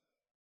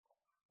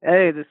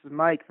 Hey, this is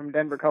Mike from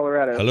Denver,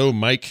 Colorado. Hello,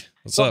 Mike.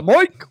 What's up?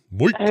 Mike.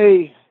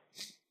 Hey.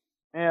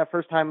 Yeah,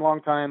 first time,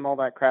 long time, all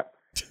that crap.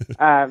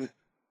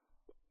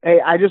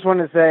 Hey, I just want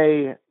to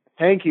say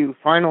thank you,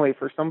 finally,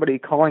 for somebody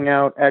calling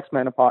out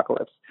X-Men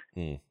Apocalypse.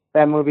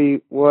 That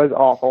movie was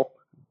awful.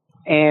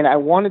 And I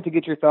wanted to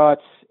get your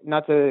thoughts,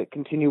 not to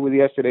continue with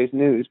yesterday's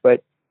news,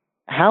 but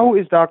how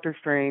is Doctor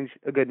Strange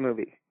a good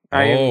movie?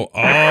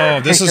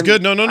 This is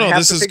good. No, I have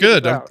this to is figure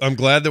good. this out. I'm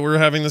glad that we're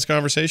having this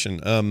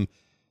conversation.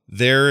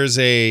 There's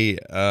a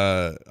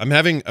I'm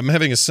having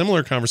a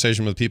similar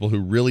conversation with people who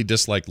really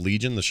dislike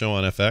Legion, the show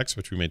on FX,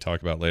 which we may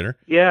talk about later.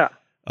 Yeah.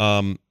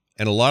 And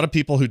a lot of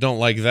people who don't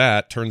like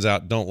that, turns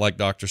out, don't like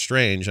Doctor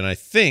Strange. And I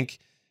think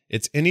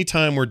it's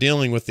anytime we're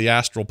dealing with the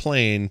astral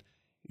plane,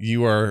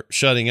 you are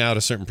shutting out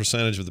a certain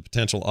percentage of the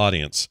potential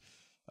audience.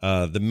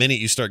 The minute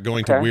you start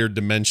going to weird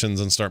dimensions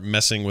and start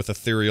messing with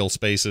ethereal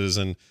spaces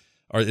and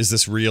is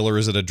this real or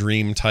is it a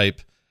dream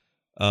type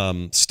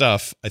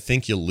stuff, I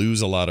think you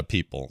lose a lot of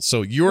people.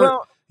 So you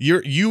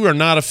are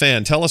not a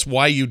fan. Tell us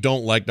why you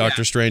don't like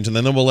Doctor Strange, and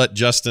then we'll let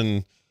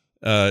Justin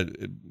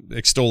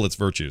extol its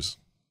virtues.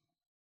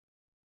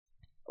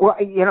 Well,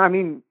 I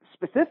mean,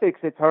 specifics,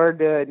 it's hard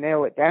to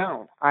nail it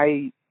down.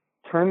 I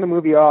turned the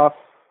movie off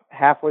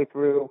halfway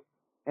through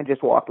and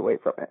just walked away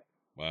from it.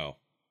 Wow.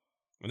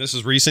 And this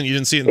is recent? You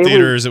didn't see it in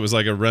theaters? It was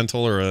like a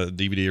rental or a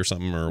DVD or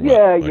something? Or what?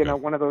 Yeah, okay.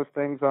 One of those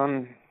things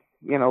on,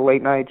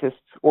 late night, just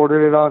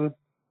ordered it on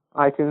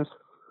iTunes.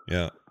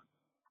 Yeah.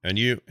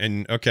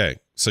 Okay.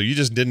 So you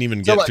just didn't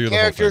even get through the whole thing.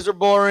 Characters are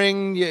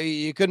boring.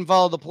 You couldn't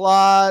follow the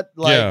plot.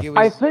 Like, yeah.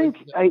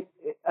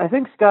 I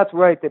think Scott's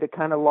right that it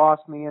kind of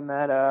lost me in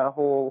that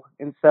whole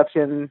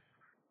Inception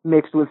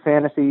mixed with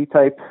fantasy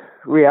type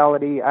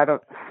reality. I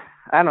don't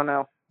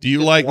know. Do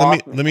you like?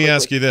 Let me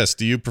ask you this: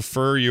 Do you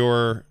prefer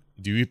your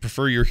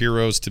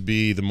heroes to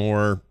be the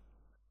more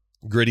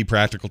gritty,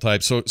 practical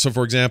type? So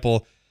for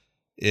example,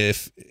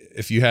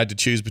 if you had to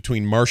choose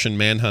between Martian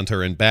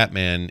Manhunter and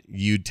Batman,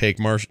 you'd take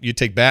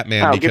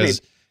Batman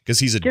because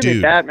he's a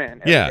dude.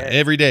 Batman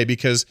every day,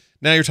 because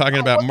now you're talking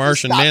about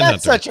Martian Manhunter.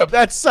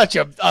 That's such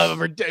a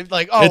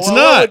like. Oh, it's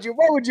not.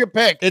 What would you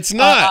pick? It's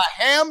not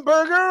a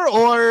hamburger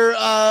or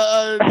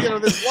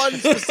this one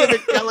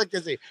specific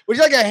delicacy. Would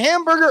you like a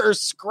hamburger or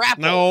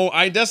scrapple? No,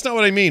 that's not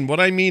what I mean.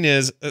 What I mean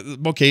is,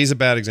 okay, he's a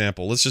bad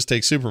example. Let's just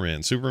take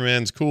Superman.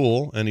 Superman's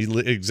cool and he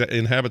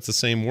inhabits the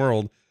same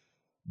world,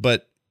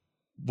 but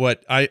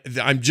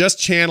I'm just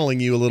channeling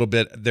you a little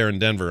bit there in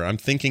Denver. I'm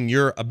thinking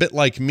you're a bit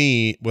like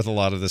me with a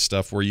lot of this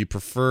stuff, where you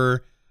prefer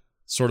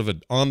sort of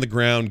an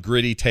on-the-ground,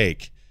 gritty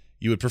take.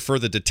 You would prefer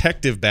the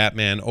detective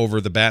Batman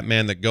over the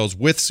Batman that goes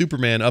with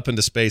Superman up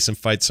into space and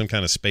fights some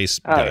kind of space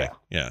guy.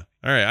 Yeah.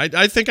 All right.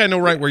 I think I know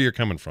right where you're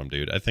coming from,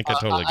 dude. I think I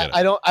totally get it.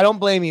 I don't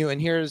blame you,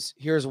 and here's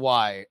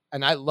why.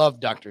 And I love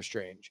Doctor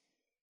Strange.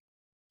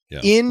 Yeah.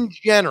 In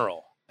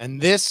general,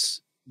 and this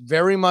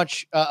very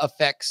much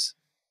affects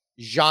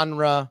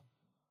genre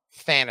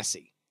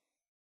fantasy.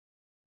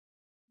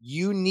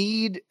 You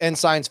need, and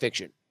science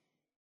fiction.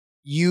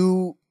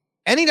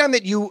 Anytime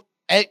that you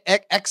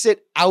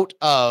exit out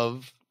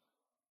of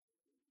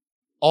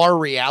our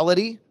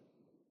reality,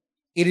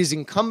 it is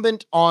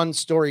incumbent on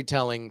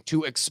storytelling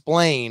to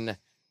explain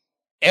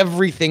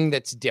everything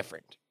that's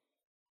different.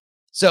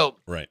 So,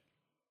 right.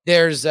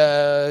 There's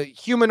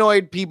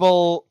humanoid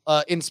people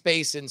in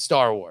space in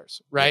Star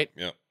Wars, right?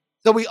 Yeah.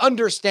 So we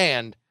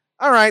understand,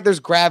 all right, there's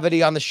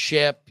gravity on the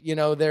ship.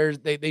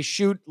 They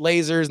shoot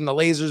lasers and the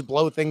lasers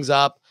blow things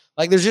up.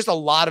 Like, there's just a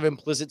lot of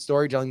implicit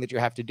storytelling that you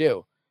have to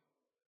do.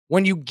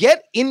 When you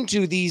get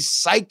into these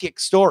psychic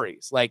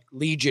stories like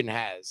Legion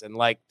has and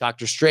like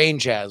Doctor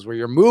Strange has, where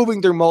you're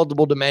moving through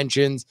multiple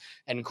dimensions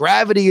and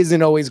gravity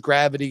isn't always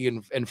gravity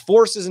and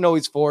force isn't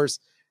always force,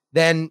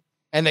 and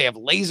they have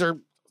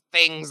laser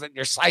things that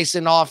you're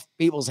slicing off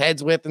people's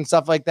heads with and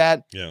stuff like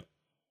that. Yeah.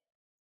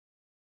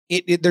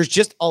 There's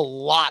just a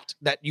lot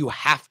that you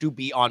have to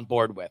be on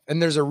board with.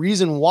 And there's a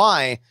reason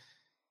why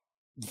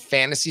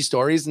fantasy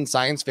stories and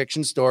science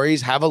fiction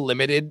stories have a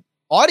limited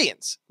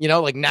audience.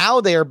 Like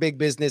now they are big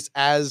business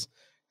as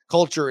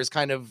culture is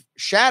kind of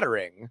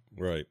shattering.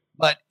 Right.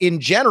 But in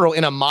general,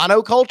 in a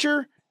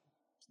monoculture,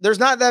 there's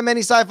not that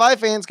many sci-fi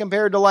fans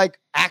compared to like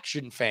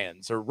action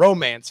fans or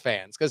romance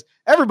fans, because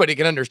everybody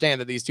can understand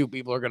that these two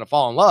people are going to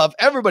fall in love.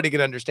 Everybody can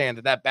understand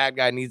that bad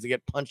guy needs to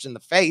get punched in the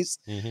face.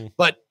 Mm-hmm.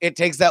 But it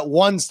takes that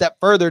one step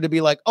further to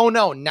be like, oh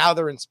no, now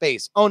they're in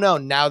space. Oh no,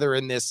 now they're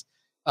in this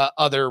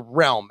other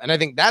realm. And I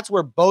think that's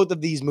where both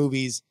of these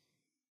movies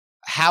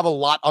have a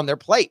lot on their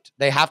plate.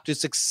 They have to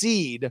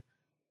succeed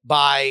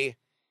by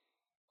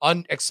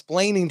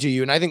explaining to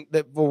you. And I think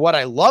that what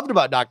I loved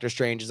about Doctor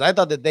Strange is I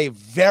thought that they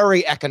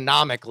very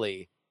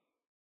economically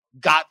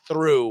got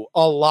through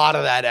a lot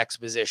of that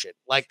exposition.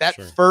 Like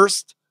that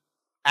first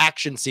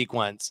action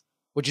sequence,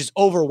 which is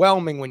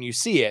overwhelming when you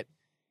see it,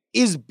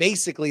 is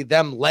basically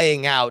them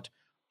laying out,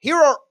 here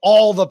are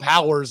all the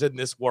powers in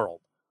this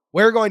world.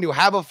 We're going to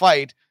have a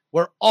fight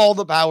where all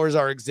the powers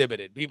are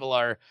exhibited. People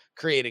are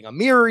creating a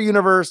mirror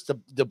universe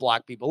to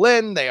block people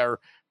in. They are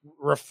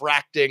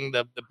refracting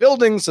the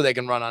buildings so they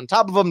can run on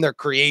top of them. They're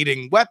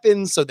creating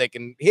weapons so they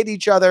can hit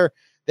each other.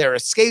 They're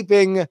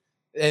escaping,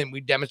 and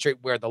we demonstrate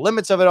where the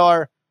limits of it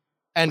are.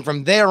 And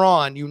from there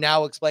on, you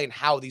now explain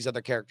how these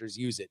other characters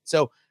use it.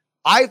 So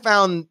I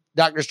found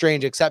Doctor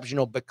Strange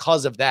exceptional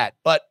because of that.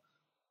 But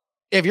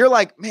if you're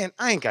like, man,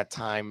 I ain't got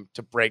time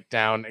to break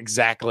down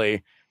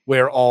exactly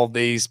where all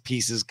these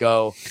pieces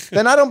go,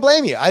 then I don't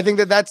blame you. I think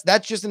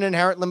that's just an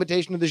inherent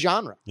limitation of the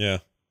genre. Yeah,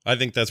 I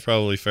think that's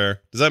probably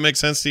fair. Does that make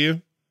sense to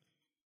you?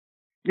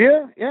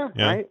 Yeah.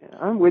 Yeah.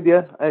 I'm with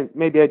you.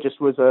 Maybe I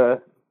just was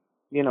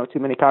too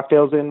many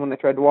cocktails in when I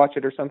tried to watch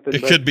it or something.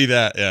 It could be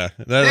that. Yeah.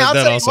 I'll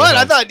tell you also what.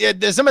 I helps.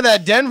 thought some of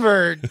that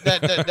Denver,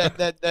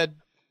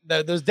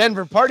 those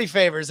Denver party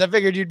favors. I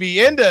figured you'd be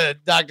into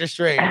Doctor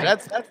Strange.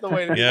 That's the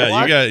way to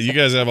Yeah, you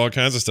guys have all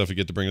kinds of stuff you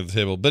get to bring to the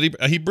table. But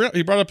he brought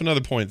up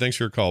another point. Thanks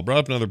for your call. Brought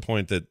up another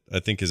point that I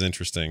think is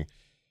interesting,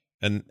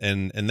 and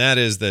that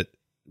is that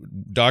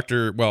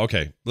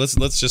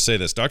let's just say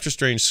this. Doctor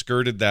Strange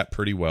skirted that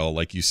pretty well,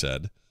 like you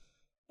said.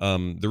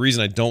 The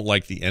reason I don't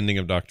like the ending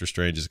of Doctor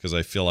Strange is because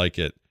I feel like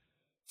it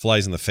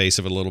flies in the face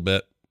of it a little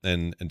bit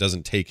and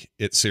doesn't take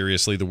it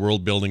seriously. The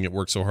world building it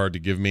worked so hard to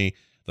give me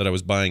that I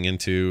was buying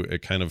into,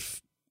 it kind of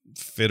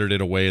fittered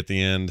it away at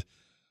the end.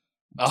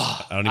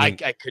 Oh, I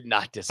could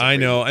not disagree. I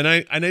know,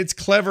 and it's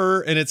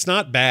clever and it's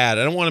not bad.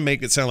 I don't want to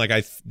make it sound like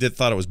I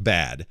thought it was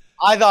bad.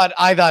 I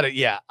thought it.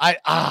 Yeah. I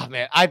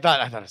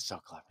thought it was so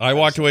clever. I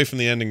walked away from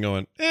the ending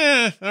going,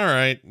 all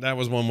right, that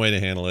was one way to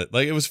handle it.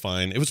 Like, it was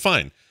fine. It was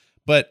fine.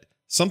 But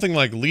something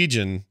like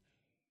Legion,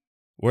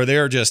 where they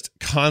are just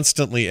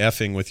constantly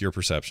effing with your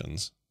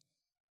perceptions.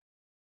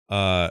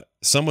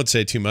 Some would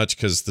say too much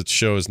because the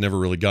show has never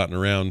really gotten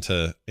around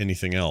to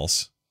anything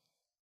else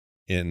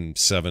in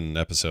 7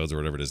 episodes or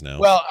whatever it is now.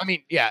 Well, I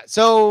mean, yeah.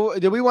 So,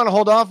 do we want to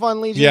hold off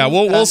on Legion? Yeah,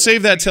 we'll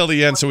save that till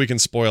the end so we can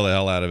spoil the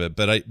hell out of it.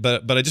 But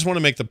I just want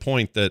to make the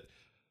point that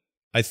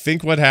I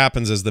think what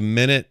happens is the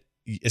minute,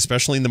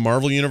 especially in the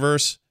Marvel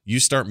universe, you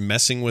start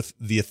messing with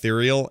the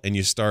ethereal and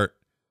you start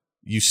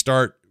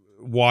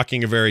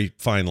walking a very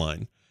fine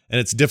line, and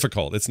it's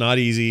difficult. It's not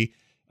easy.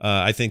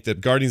 I think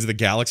that Guardians of the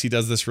Galaxy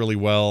does this really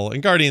well,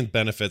 and Guardians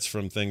benefits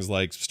from things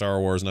like Star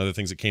Wars and other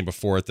things that came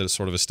before it that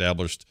sort of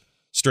established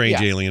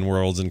strange alien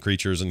worlds and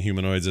creatures and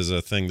humanoids as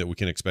a thing that we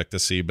can expect to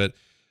see. But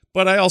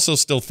I also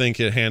still think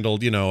it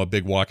handled, a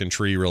big walking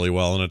tree really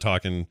well and a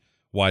talking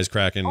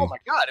wisecracking. Oh my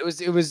God, it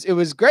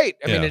was great.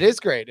 I mean, it is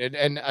great,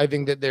 and I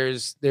think that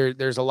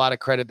there's a lot of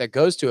credit that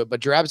goes to it.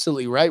 But you're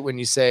absolutely right when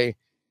you say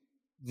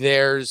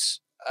there's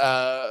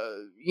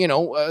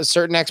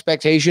certain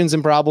expectations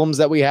and problems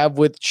that we have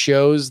with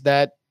shows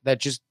that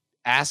just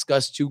ask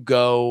us to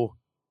go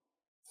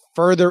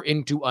further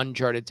into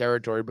uncharted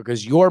territory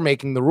because you're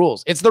making the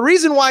rules. It's the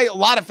reason why a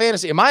lot of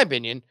fantasy, in my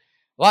opinion,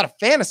 a lot of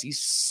fantasy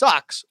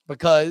sucks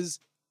because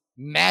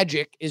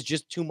magic is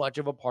just too much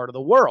of a part of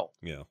the world.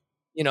 Yeah.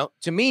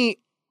 To me,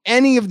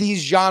 any of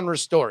these genre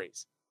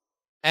stories,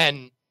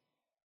 and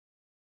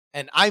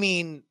I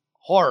mean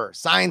horror,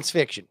 science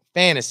fiction,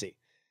 fantasy,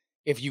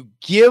 if you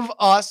give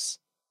us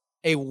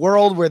a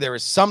world where there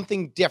is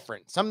something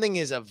different, something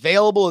is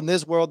available in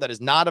this world that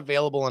is not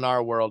available in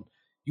our world,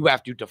 you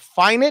have to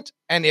define it.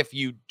 And if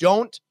you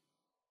don't,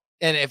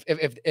 and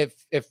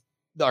if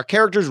our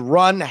characters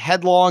run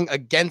headlong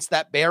against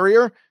that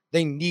barrier,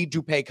 they need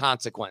to pay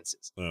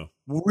consequences,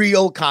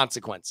 real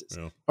consequences,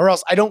 or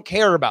else I don't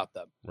care about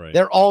them. Right.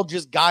 They're all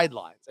just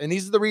guidelines. And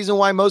these are the reason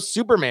why most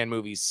Superman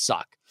movies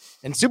suck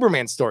and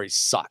Superman stories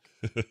suck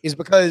is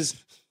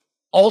because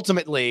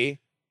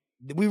ultimately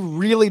we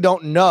really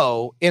don't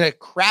know in a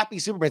crappy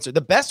Superman story.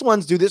 The best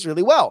ones do this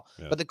really well,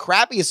 but the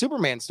crappiest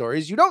Superman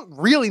stories, you don't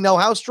really know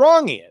how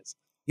strong he is.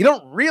 You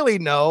don't really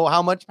know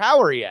how much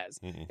power he has.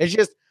 Mm-hmm. It's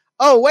just,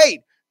 oh,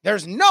 wait,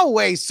 there's no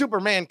way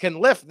Superman can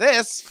lift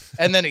this.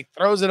 And then he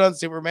throws it on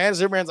Superman.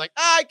 Superman's like,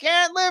 I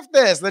can't lift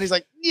this. And then he's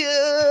like, yeah,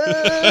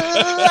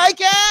 I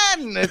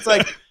can. It's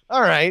like,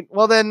 all right,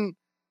 well then,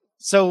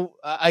 so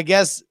I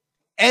guess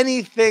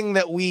anything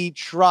that we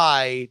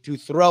try to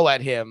throw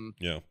at him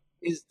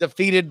is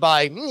defeated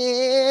by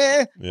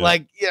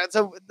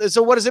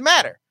so what does it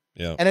matter?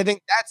 Yeah. And I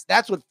think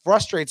that's what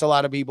frustrates a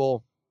lot of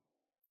people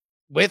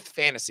with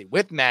fantasy,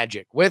 with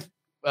magic, with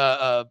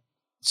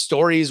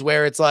stories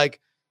where it's like,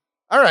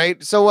 all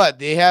right, so what?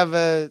 They have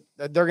they're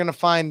gonna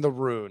find the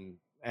rune,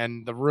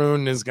 and the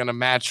rune is gonna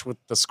match with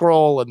the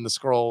scroll, and the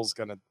scroll's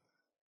gonna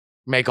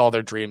make all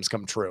their dreams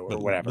come true or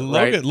whatever.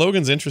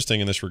 Logan's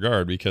interesting in this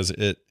regard because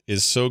it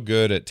is so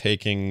good at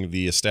taking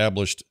the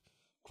established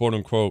quote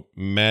unquote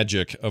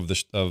magic of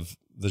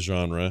the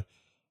genre,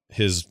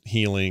 his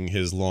healing,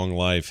 his long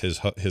life,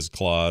 his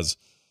claws,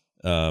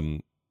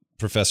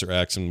 Professor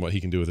X and what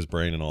he can do with his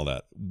brain and all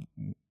that.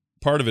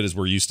 Part of it is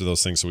we're used to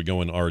those things, so we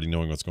go in already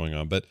knowing what's going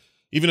on. But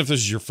even if this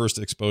is your first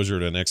exposure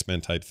to an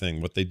X-Men type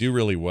thing, what they do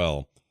really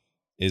well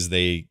is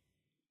they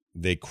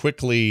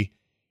quickly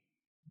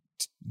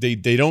they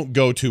don't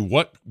go to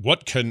what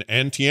can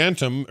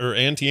antiantum or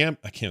antiam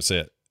I can't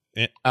say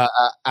it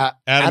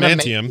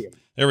adamantium.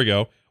 There we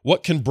go.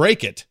 What can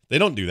break it? They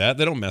don't do that.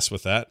 They don't mess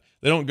with that.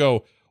 They don't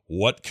go,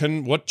 what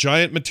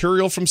giant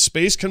material from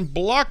space can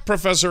block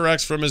Professor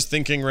X from his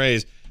thinking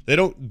rays? They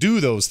don't do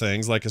those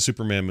things like a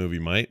Superman movie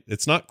might.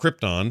 It's not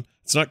Krypton.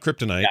 It's not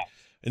kryptonite. Yeah.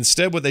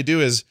 Instead, what they do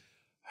is,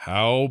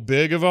 how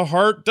big of a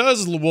heart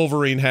does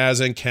Wolverine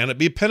has, and can it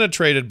be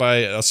penetrated by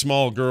a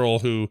small girl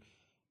who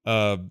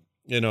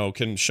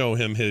can show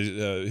him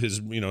his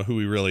who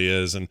he really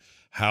is, and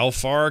how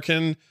far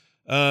can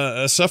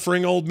a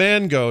suffering old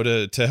man go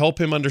to help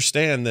him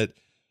understand that,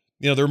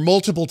 there are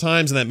multiple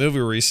times in that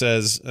movie where he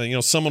says,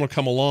 someone will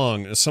come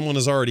along, someone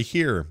is already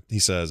here, he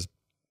says,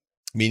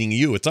 meaning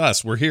you, it's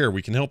us, we're here,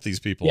 we can help these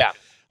people. Yeah.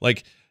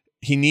 Like,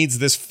 he needs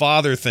this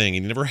father thing,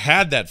 and he never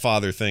had that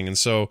father thing, and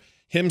so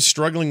him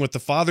struggling with the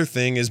father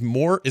thing is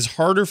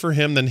harder for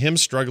him than him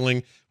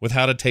struggling with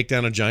how to take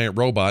down a giant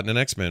robot in an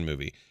X-Men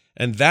movie.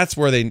 And that's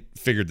where they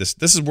figured this.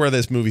 This is where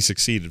this movie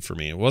succeeded for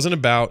me. It wasn't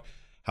about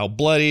how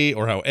bloody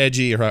or how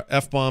edgy or how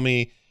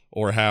F-bomby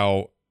or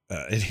how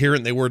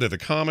adherent they were to the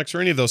comics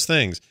or any of those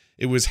things.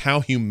 It was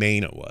how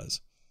humane it was.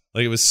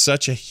 Like, it was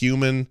such a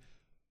human,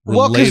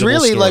 relatable because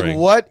really, story. like,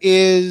 what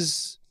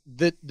is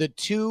the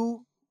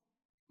two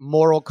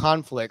moral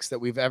conflicts that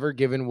we've ever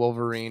given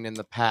Wolverine in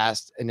the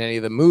past in any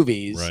of the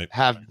movies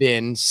have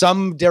been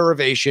some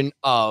derivation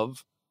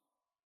of,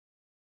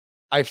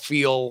 I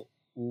feel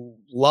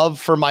love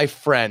for my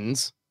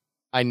friends,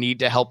 I need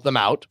to help them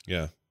out.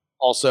 Yeah.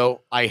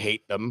 Also, I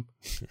hate them.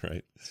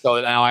 Right. So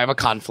now I have a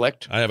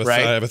conflict. I have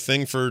a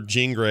thing for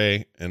Jean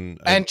Grey and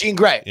Jean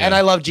Grey. Yeah. And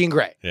I love Jean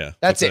Grey. Yeah.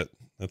 That's it.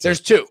 There's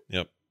it. two.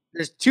 Yep.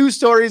 There's two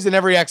stories in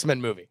every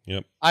X-Men movie.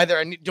 Yep.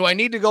 Either do I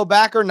need to go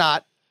back or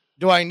not?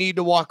 Do I need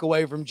to walk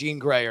away from Jean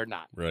Grey or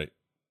not? Right.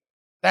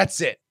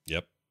 That's it.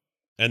 Yep.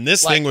 And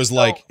this thing was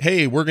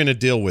hey, we're going to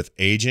deal with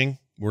aging.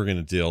 We're going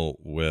to deal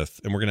with,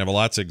 and we're going to have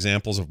lots of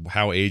examples of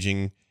how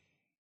aging,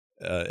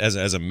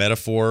 as a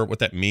metaphor, what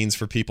that means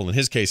for people. In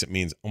his case, it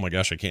means, oh my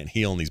gosh, I can't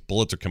heal, and these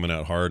bullets are coming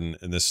out hard,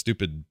 and this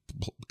stupid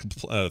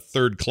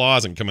third claw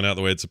isn't coming out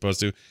the way it's supposed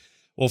to.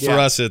 Well, for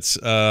us,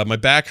 it's my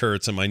back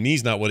hurts, and my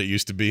knee's not what it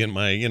used to be, and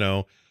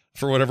my,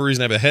 for whatever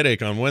reason, I have a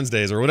headache on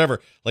Wednesdays or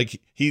whatever.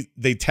 Like,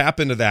 they tap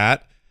into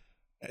that.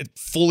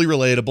 Fully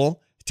relatable.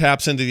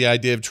 Taps into the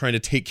idea of trying to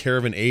take care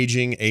of an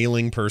aging,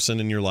 ailing person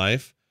in your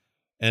life,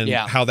 and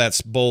how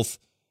that's both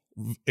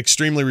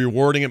extremely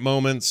rewarding at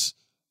moments,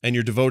 and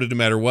you're devoted no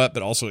matter what,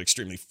 but also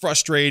extremely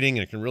frustrating,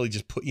 and it can really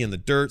just put you in the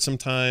dirt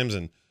sometimes.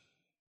 And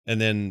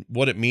then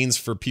what it means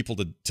for people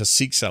to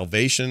seek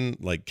salvation,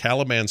 like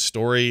Caliban's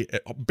story,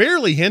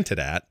 barely hinted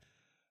at,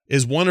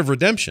 is one of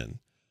redemption.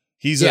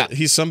 He's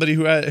somebody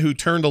who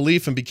turned a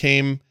leaf and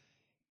became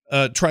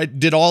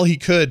did all he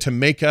could to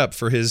make up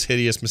for his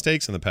hideous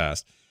mistakes in the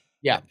past.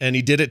 Yeah, and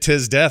he did it to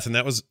his death, and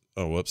that was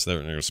whoops,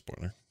 there's a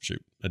spoiler.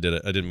 Shoot, I did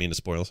it. I didn't mean to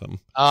spoil something.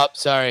 Oh,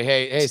 sorry.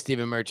 Hey,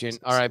 Stephen Merchant,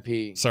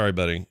 R.I.P. Sorry,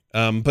 buddy.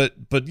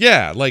 But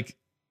yeah, like,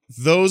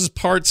 those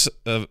parts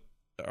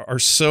are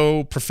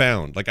so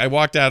profound. Like, I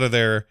walked out of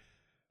there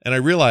and I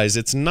realized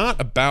it's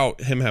not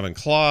about him having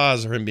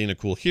claws or him being a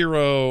cool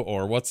hero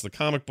or what's the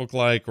comic book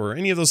like or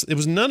any of those. It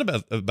was none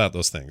about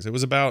those things. It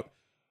was about,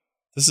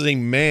 this is a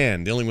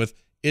man dealing with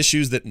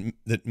issues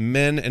that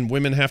men and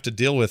women have to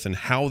deal with, and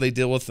how they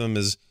deal with them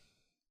is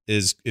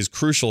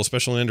crucial,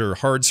 especially under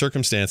hard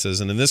circumstances.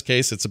 And in this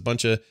case, it's a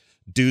bunch of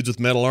dudes with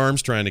metal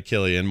arms trying to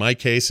kill you. In my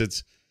case,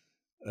 it's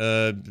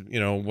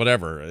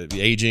whatever,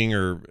 aging,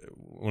 or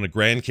when a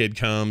grandkid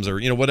comes,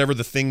 or whatever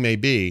the thing may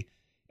be.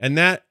 And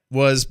that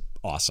was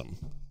awesome.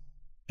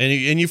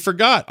 And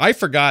I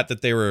forgot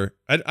that they were.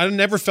 I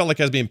never felt like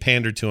I was being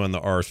pandered to on the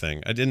R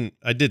thing. I didn't.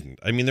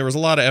 I mean, there was a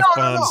lot of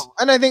F-bombs. No.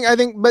 And I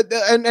think, but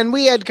and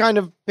we had kind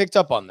of picked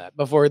up on that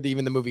before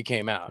even the movie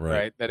came out,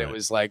 right? That it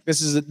was like,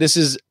 this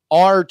is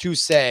R to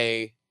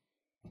say,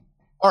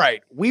 all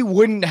right, we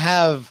wouldn't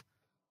have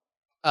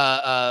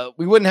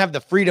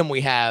the freedom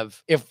we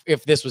have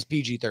if this was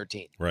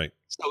PG-13, right?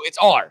 So it's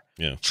R.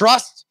 Yeah.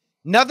 Trust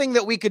nothing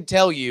that we could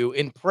tell you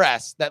in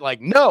press that,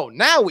 like, no,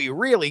 now we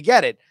really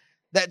get it.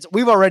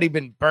 We've already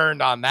been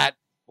burned on that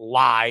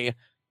lie,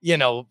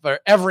 for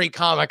every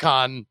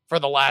Comic-Con for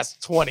the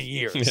last 20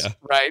 years,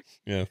 right?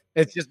 Yeah.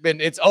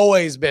 It's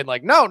always been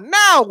like, no,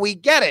 now we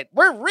get it.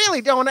 We're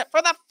really doing it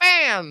for the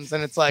fans.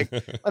 And it's like,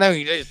 well, then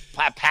you just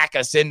pack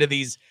us into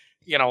these,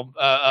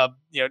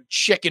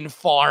 chicken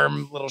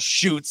farm little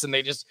chutes, and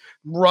they just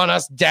run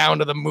us down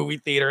to the movie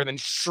theater and then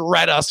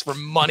shred us for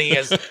money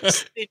as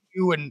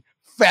sinew and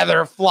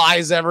feather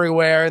flies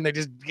everywhere. And they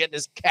just get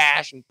this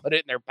cash and put it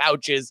in their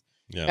pouches.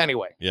 Yeah.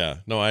 Anyway. Yeah.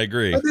 No, I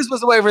agree. But this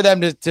was a way for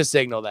them to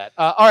signal that.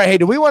 All right. Hey,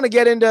 do we want to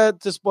get into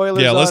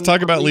spoilers? Yeah, let's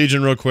talk about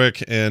Legion real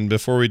quick. And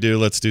before we do,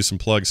 let's do some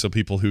plugs so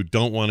people who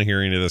don't want to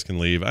hear any of this can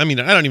leave. I mean,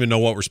 I don't even know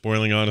what we're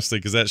spoiling, honestly,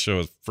 because that show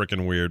is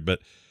freaking weird. But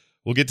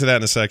we'll get to that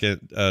in a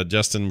second.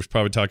 Justin, we should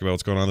probably talk about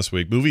what's going on this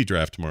week. Movie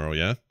draft tomorrow,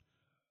 yeah?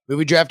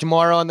 Movie draft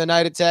tomorrow on the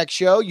Night Attack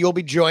show. You'll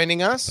be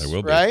joining us. I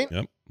will be. Right?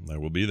 Yep. I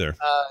will be there.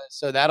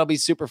 So that'll be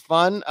super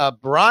fun.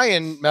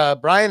 Brian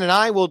and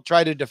I will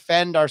try to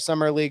defend our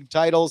Summer League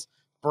titles.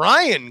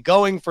 Brian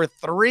going for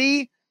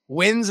 3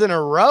 wins in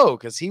a row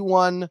because he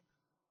won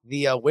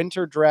the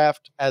winter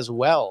draft as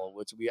well,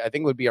 which I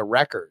think would be a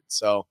record.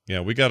 So yeah,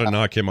 we got to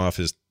knock him off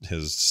his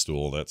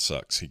stool. That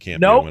sucks. He can't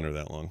be a winner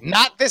that long.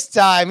 Not this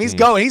time. He's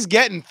going. He's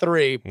getting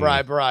 3.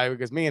 Brian,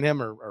 because me and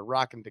him are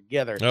rocking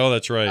together. Oh,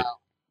 that's right.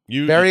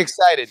 Very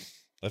excited.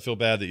 I feel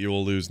bad that you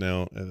will lose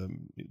now,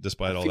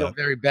 despite all I feel that.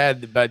 very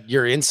bad about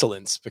your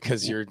insolence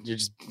because you're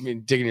just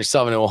digging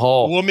yourself into a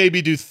hole. We'll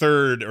maybe do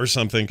third or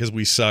something because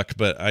we suck,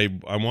 but I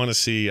want to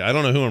see. I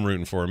don't know who I'm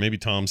rooting for. Maybe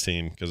Tom's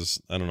team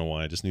because I don't know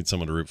why. I just need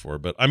someone to root for.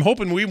 But I'm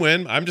hoping we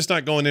win. I'm just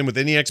not going in with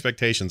any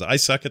expectations. I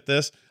suck at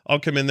this. I'll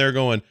come in there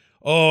going,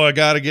 oh, I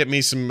got to get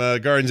me some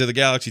Guardians of the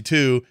Galaxy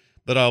 2,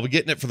 but I'll be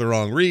getting it for the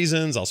wrong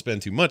reasons. I'll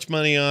spend too much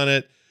money on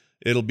it.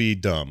 It'll be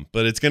dumb,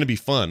 but it's going to be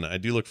fun. I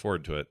do look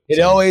forward to it. It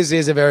always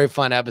is a very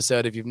fun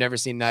episode. If you've never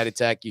seen Night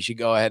Attack, you should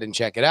go ahead and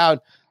check it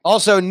out.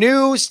 Also,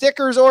 new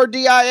stickers or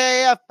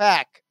DIAF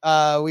pack.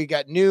 We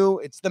got new.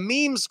 It's the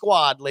Meme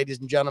Squad, ladies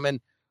and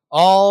gentlemen.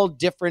 All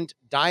different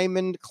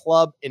Diamond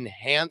Club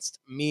enhanced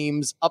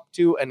memes up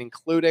to and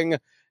including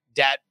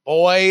Dat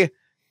Boy.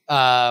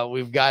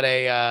 We've got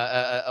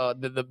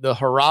the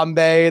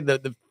Harambe,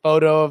 the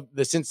photo of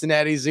the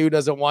Cincinnati Zoo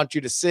doesn't want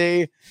you to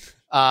see.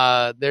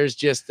 There's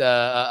just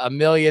a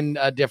million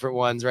different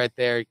ones right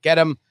there. Get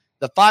them.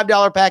 The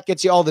 $5 pack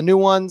gets you all the new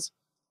ones,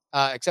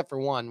 except for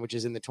one, which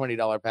is in the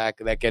 $20 pack.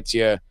 That gets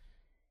you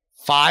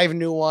 5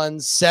 new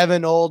ones,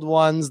 7 old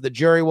ones. The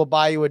jury will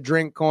buy you a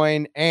drink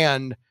coin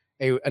and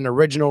an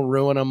original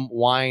Ruinum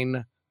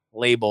wine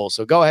label.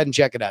 So go ahead and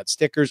check it out.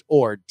 Stickers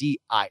or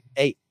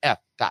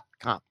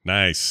DIAF.com.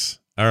 Nice.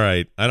 All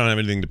right. I don't have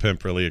anything to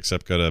pimp really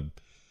except go to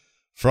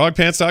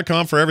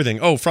frogpants.com for everything.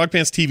 Oh,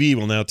 Frogpants TV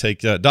will now take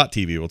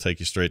 .tv will take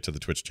you straight to the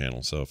Twitch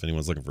channel. So if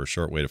anyone's looking for a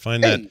short way to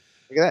find that,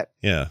 look at that.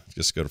 Yeah,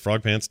 just go to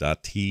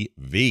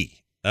frogpants.tv.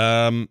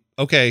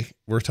 Okay,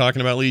 we're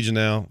talking about Legion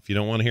now. If you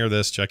don't want to hear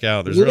this, check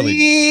out. There's really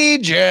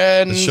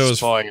Legion.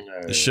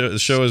 The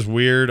show is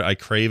weird. I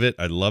crave it.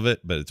 I love it,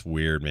 but it's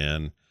weird,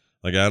 man.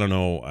 Like I don't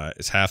know.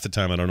 It's half the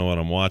time I don't know what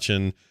I'm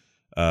watching.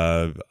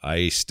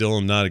 I still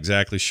am not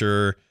exactly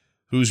sure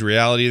whose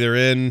reality they're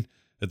in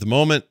at the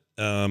moment.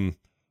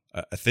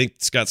 I think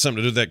it's got something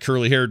to do with that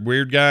curly-haired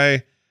weird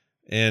guy,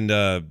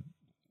 and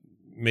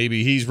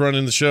maybe he's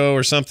running the show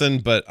or something,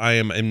 but I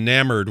am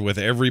enamored with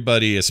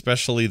everybody,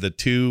 especially the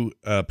 2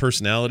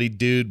 personality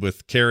dude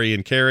with Carrie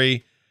and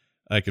Carrie.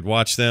 I could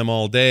watch them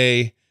all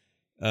day.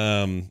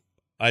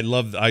 I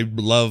love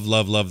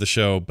the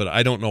show, but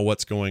I don't know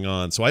what's going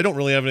on. So I don't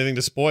really have anything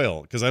to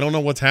spoil because I don't know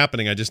what's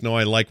happening. I just know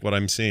I like what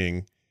I'm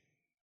seeing.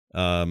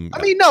 I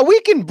mean, no,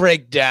 we can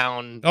break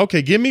down.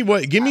 Okay, give me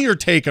your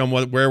take on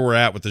where we're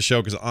at with the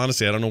show, because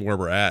honestly, I don't know where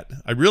we're at.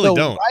 I really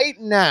don't. Right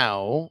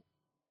now,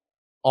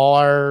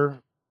 our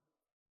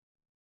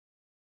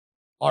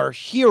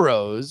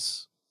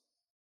heroes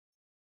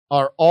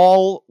are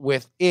all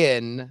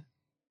within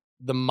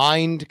the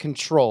mind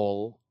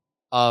control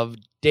of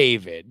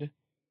David,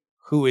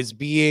 who is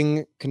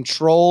being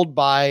controlled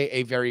by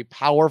a very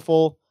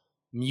powerful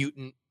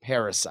mutant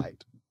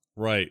parasite.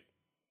 Right,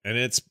 and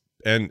it's.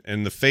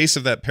 And the face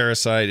of that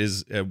parasite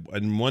is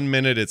in 1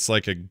 minute it's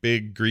like a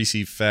big,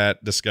 greasy,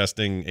 fat,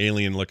 disgusting,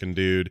 alien-looking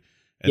dude,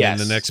 and then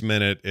the next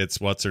minute it's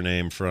what's her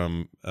name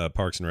from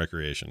Parks and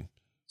Recreation.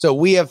 So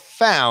we have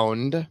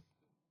found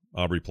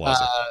Aubrey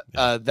Plaza.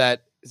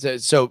 That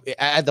so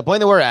at the point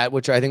that we're at,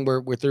 which I think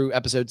we're through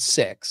episode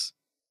 6,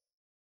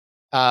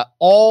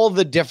 all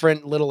the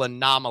different little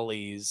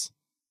anomalies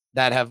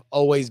that have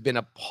always been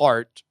a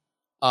part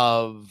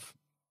of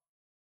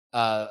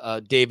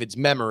David's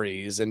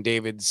memories and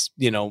David's,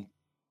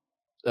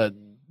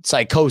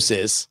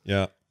 psychosis.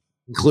 Yeah.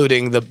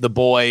 Including the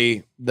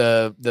boy,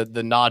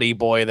 the naughty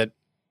boy that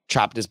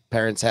chopped his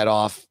parents' head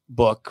off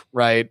book,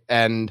 right?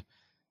 And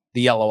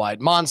the yellow-eyed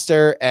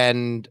monster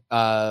and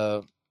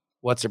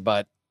what's her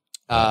butt?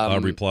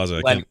 Aubrey Plaza.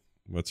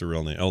 What's her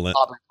real name? Oh,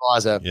 Aubrey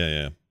Plaza.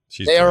 Yeah.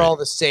 They are all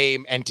the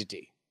same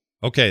entity.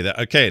 Okay.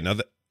 Now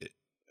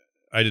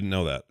I didn't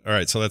know that. All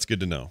right. So that's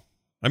good to know.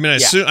 I mean,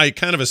 I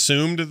kind of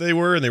assumed they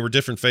were, and they were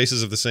different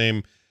faces of the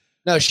same.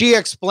 No, she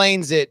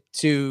explains it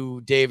to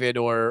David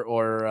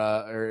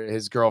or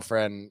his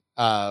girlfriend,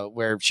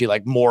 where she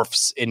like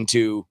morphs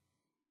into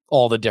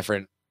all the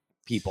different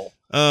people.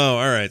 Oh,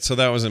 all right. So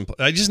that was.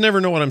 I just never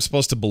know what I'm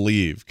supposed to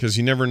believe because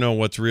you never know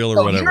what's real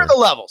or whatever. Here are the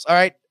levels. All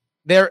right,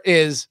 there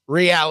is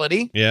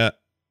reality. Yeah.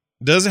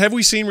 Have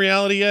we seen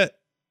reality yet?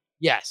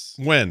 Yes.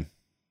 When?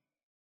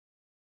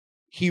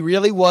 He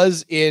really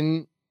was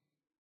in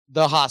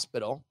the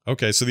hospital.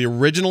 Okay, so the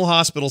original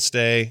hospital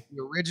stay.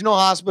 The original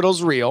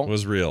hospital's real.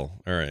 Was real.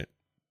 All right.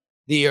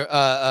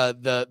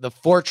 The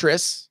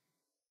fortress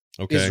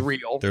is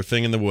real. Their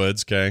thing in the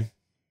woods, okay.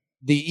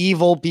 The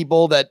evil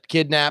people that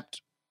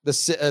kidnapped the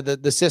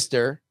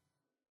sister.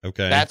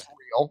 Okay. That's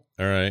real.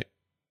 All right.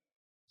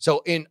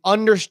 So in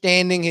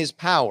understanding his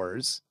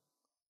powers,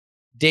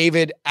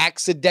 David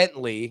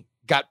accidentally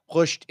got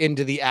pushed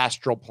into the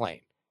astral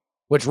plane,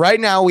 which right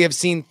now we have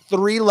seen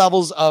 3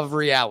 levels of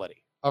reality.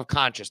 Of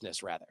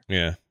consciousness, rather.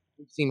 Yeah.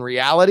 We've seen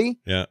reality.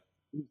 Yeah.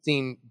 We've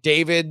seen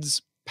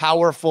David's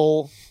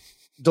powerful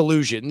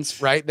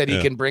delusions, right? That he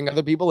can bring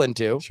other people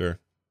into. Sure.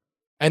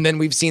 And then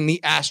we've seen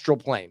the astral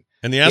plane.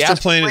 And the astral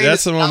plane,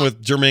 that's the one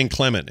with Jermaine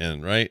Clement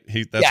in, right?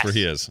 That's where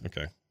he is.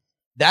 Okay.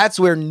 That's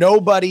where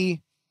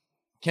nobody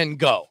can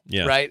go.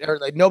 Yeah. Right? Or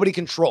like nobody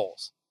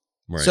controls.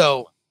 Right.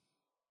 So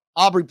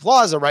Aubrey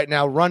Plaza right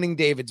now running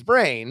David's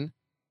brain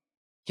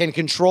can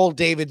control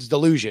David's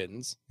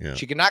delusions. Yeah.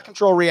 She cannot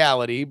control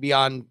reality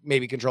beyond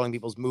maybe controlling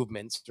people's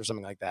movements or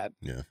something like that.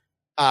 Yeah.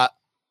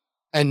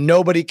 And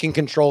nobody can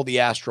control the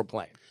astral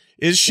plane.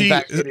 Is she? In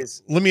fact, it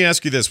is. Let me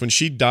ask you this: when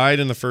she died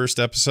in the first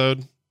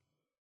episode,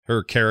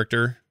 her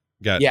character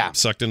got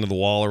sucked into the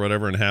wall or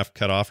whatever and half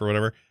cut off or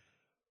whatever.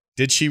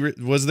 Did she?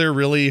 Was there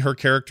really her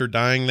character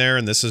dying there,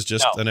 and this is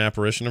just an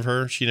apparition of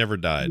her? She never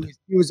died.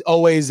 He was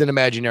always an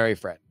imaginary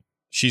friend.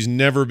 She's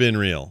never been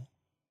real.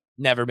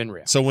 Never been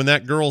real. So when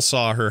that girl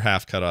saw her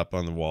half cut up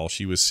on the wall,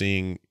 she was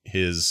seeing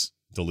his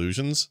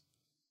delusions,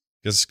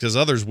 because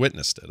others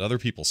witnessed it. Other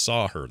people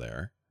saw her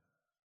there,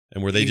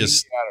 and were they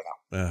just? I don't know.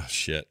 Oh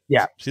shit.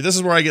 Yeah. See, this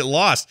is where I get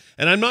lost,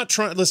 and I'm not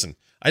trying. Listen,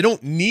 I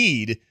don't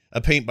need a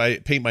paint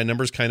by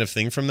numbers kind of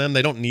thing from them.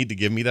 They don't need to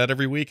give me that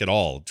every week at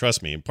all.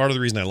 Trust me. And part of the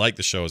reason I like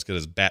the show is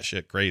because it's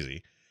batshit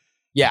crazy.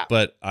 Yeah.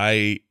 But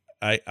I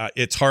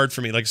it's hard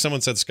for me. Like someone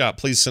said, Scott,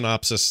 please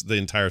synopsis the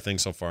entire thing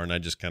so far, and I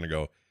just kind of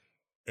go,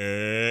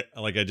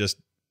 like I just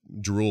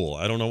drool.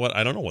 I don't know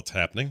what's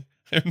happening.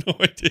 I have no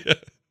idea.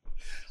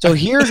 So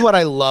here's what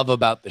I love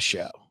about the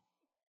show.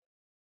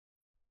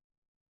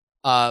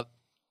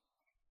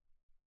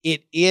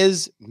 It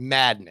is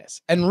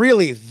madness. And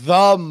really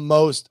the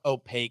most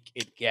opaque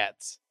it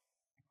gets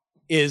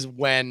is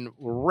when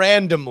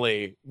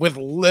randomly, with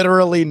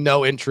literally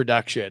no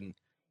introduction,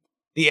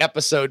 the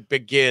episode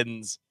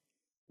begins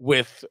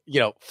with,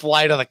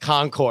 Flight of the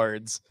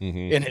Conchords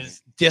in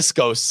his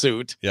disco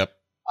suit. Yep.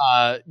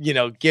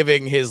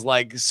 Giving his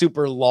like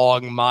super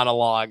long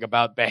monologue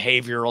about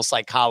behavioral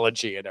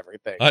psychology and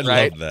everything. I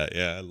right? love that.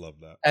 Yeah, I love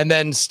that. And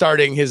then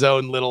starting his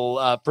own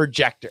little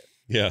projector.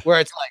 Yeah.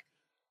 Where it's like,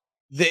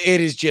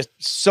 it is just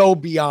so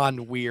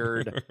beyond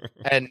weird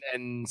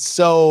and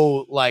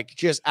so like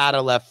just out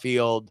of left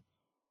field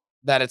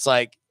that it's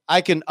like,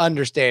 I can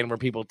understand where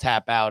people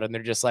tap out and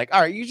they're just like,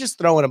 all right, you're just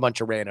throwing a bunch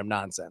of random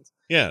nonsense.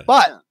 Yeah.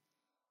 But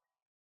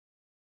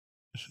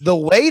the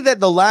way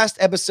that the last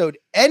episode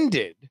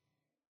ended,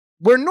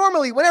 where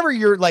normally whenever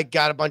you're like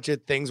got a bunch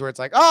of things where it's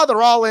like, oh,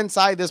 they're all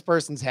inside this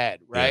person's head,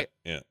 right?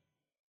 Yeah.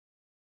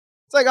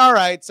 It's like, all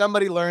right,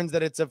 somebody learns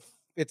that it's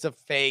a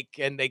fake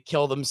and they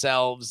kill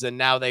themselves and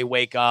now they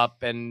wake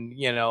up and,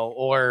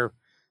 or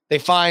they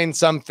find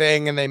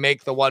something and they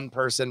make the one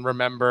person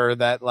remember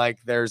that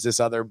like there's this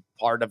other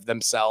part of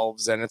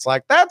themselves. And it's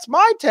like, that's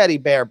my teddy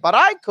bear, but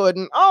I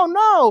couldn't. Oh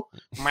no.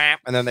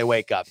 And then they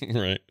wake up.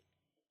 Right.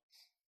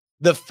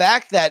 The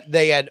fact that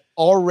they had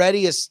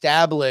already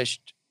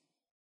established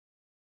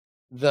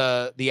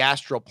the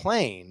astral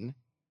plane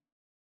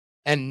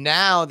and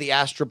now the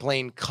astral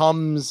plane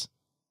comes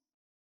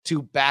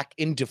to back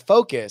into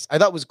focus, I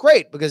thought was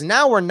great because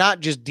now we're not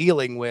just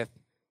dealing with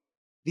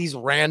these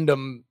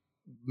random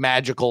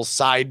magical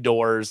side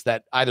doors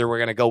that either we're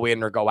going to go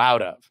in or go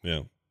out of.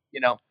 Yeah.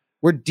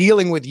 We're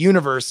dealing with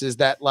universes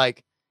that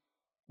like,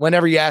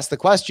 whenever you ask the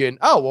question,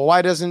 oh, well,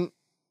 why doesn't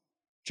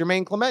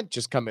Jermaine Clement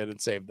just come in and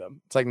save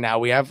them? It's like, now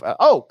we have,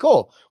 oh,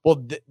 cool.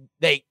 Well,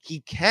 he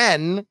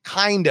can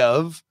kind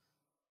of,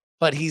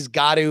 but he's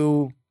got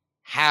to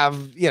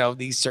have,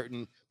 these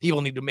certain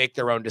people need to make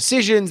their own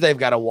decisions. They've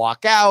got to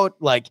walk out.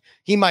 Like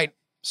he might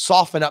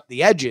soften up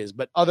the edges,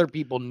 but other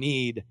people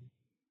need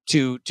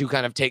to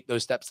kind of take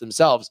those steps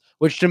themselves,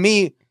 which to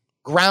me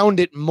ground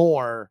it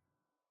more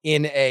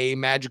in a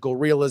magical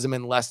realism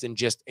and less than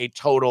just a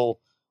total,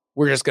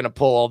 we're just going to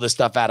pull all this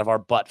stuff out of our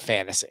butt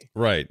fantasy.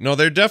 Right. No,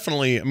 there's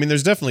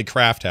definitely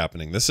craft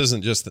happening. This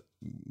isn't just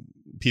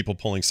people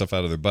pulling stuff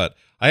out of their butt.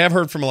 I have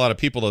heard from a lot of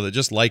people though, that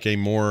just like a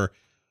more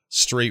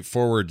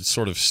straightforward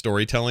sort of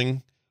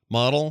storytelling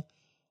model.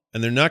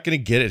 And they're not going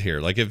to get it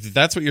here. Like if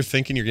that's what you're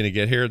thinking you're going to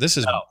get here, this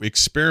is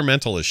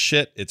experimental as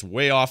shit. It's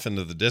way off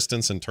into the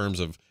distance in terms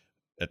of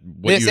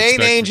what this you ain't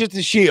expect. Agents of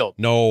S.H.I.E.L.D.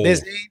 No.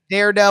 This ain't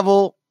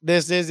Daredevil.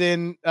 This is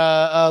in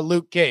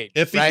Luke Cage.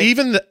 If right?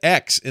 even the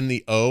X in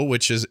the O,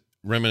 which is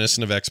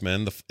reminiscent of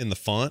X-Men in the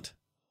font.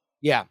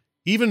 Yeah.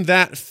 Even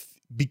that,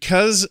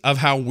 because of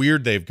how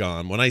weird they've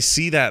gone, when I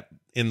see that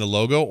in the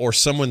logo or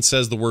someone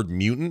says the word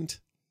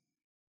mutant,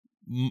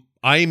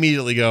 I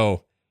immediately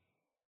go,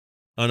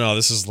 oh no,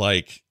 this is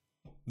like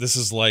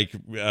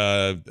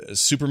a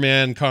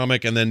Superman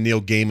comic and then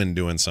Neil Gaiman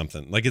doing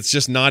something. Like it's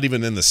just not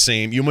even in the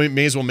same. You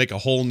may as well make a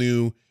whole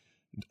new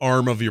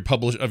arm of your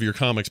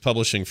comics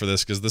publishing for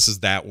this because this is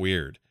that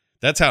weird.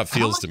 That's how it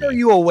feels to me. Are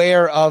you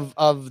aware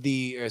of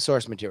the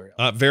source material?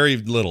 Very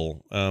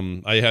little.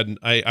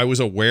 I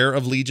was aware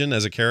of Legion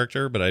as a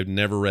character, but I've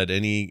never read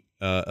any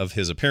of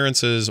his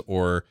appearances.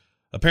 Or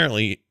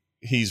apparently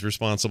he's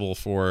responsible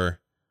for.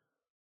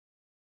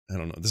 I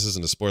don't know. This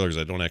isn't a spoiler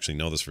because I don't actually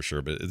know this for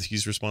sure, but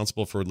he's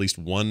responsible for at least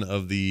one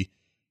of the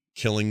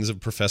killings of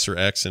Professor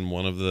X in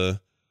one of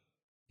the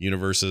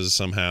universes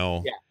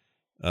somehow. Yeah.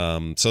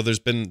 So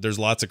there's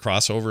lots of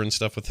crossover and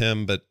stuff with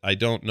him, but I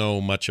don't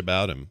know much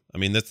about him. I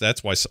mean,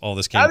 that's why all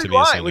this came to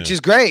me. Which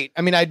is great.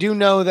 I mean, I do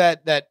know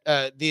that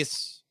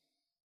this,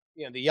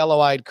 the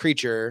yellow-eyed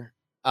creature,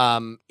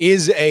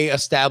 is a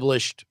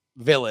established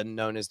villain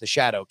known as the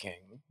Shadow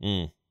King.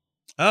 Mm.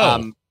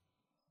 Oh.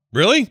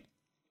 Really?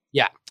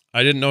 Yeah.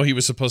 I didn't know he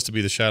was supposed to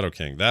be the Shadow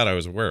King. That I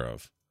was aware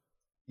of.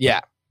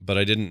 Yeah. But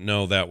I didn't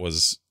know that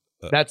was...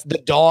 That's the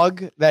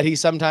dog that he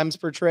sometimes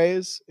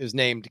portrays is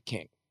named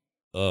King.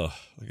 Ugh,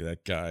 look at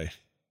that guy.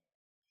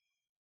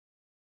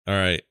 All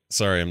right.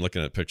 Sorry, I'm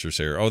looking at pictures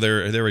here. Oh,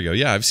 there we go.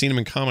 Yeah, I've seen him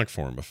in comic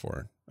form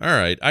before. All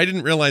right. I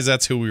didn't realize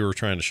that's who we were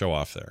trying to show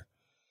off there.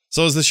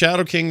 So is the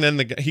Shadow King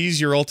then he's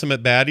your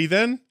ultimate baddie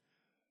then?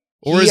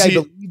 Or is I he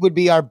believe would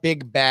be our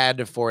big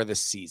bad for the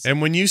season.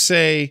 And when you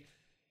say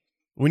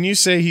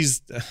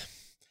he's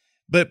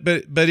but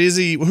is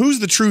he who's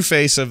the true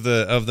face of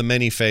the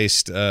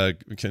many-faced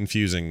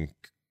confusing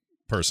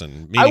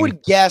person? Meaning, I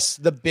would guess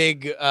the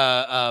big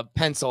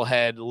pencil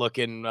head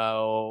looking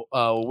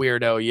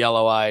weirdo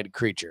yellow-eyed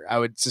creature. I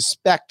would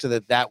suspect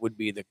that would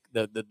be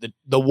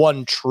the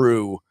one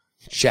true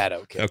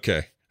Shadow King.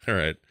 Okay. All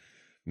right.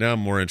 Now I'm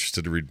more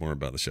interested to read more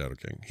about the Shadow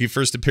King. He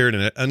first appeared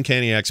in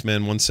Uncanny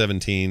X-Men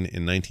 117 in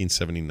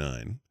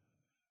 1979.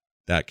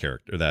 That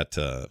character,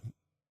 that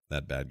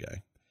bad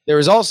guy. There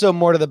is also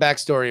more to the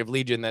backstory of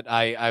Legion that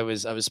I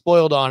was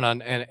spoiled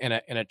on in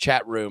a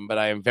chat room, but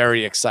I am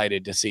very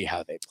excited to see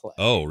how they play.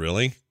 Oh,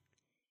 really?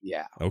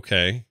 Yeah.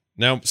 Okay.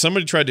 Now,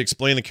 somebody tried to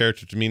explain the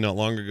character to me not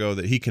long ago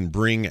that he can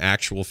bring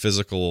actual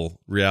physical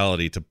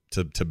reality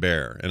to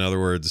bear. In other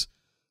words,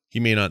 he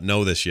may not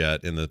know this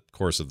yet in the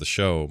course of the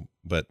show,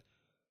 but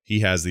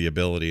he has the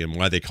ability, and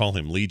why they call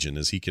him Legion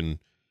is he can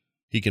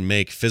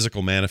make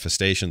physical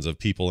manifestations of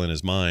people in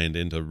his mind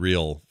into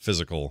real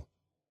physical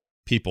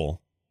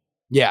people.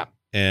 Yeah.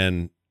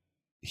 And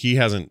he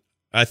hasn't,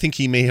 I think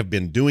he may have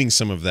been doing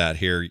some of that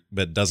here,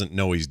 but doesn't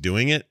know he's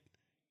doing it.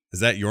 Is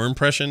that your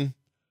impression?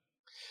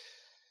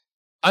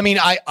 I mean,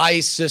 I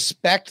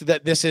suspect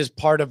that this is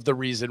part of the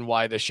reason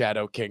why the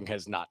Shadow King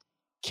has not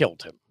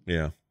killed him.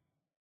 Yeah.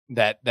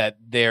 That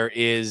there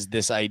is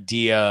this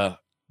idea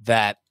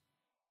that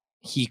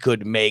he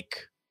could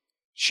make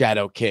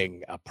Shadow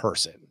King a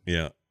person.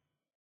 Yeah.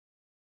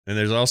 And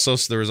there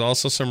was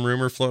also some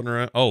rumor floating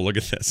around. Oh, look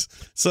at this.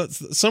 So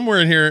somewhere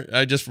in here,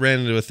 I just ran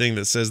into a thing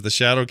that says the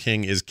Shadow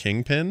King is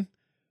Kingpin.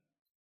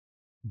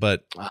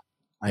 But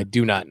I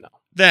do not know.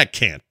 That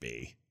can't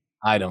be.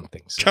 I don't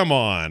think so. Come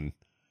on.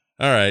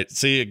 All right.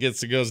 See, it goes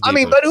deeper. I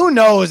mean, but who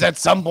knows? At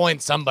some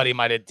point, somebody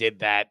might have did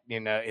that,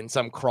 in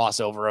some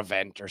crossover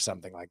event or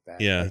something like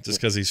that. Yeah, just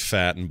because he's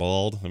fat and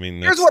bald. I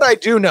mean, here's what I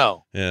do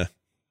know. Yeah.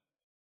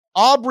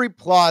 Aubrey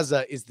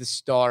Plaza is the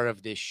star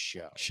of this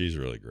show. She's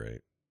really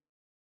great.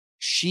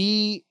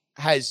 She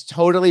has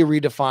totally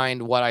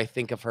redefined what I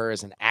think of her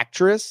as an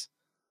actress.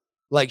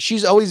 Like,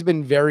 she's always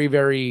been very,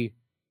 very,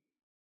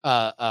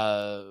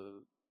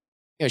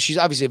 she's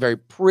obviously a very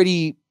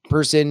pretty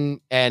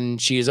person,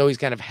 and she has always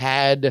kind of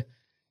had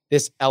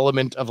this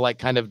element of like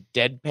kind of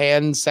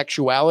deadpan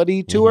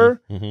sexuality to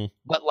her. Mm-hmm.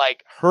 But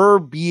like her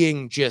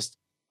being just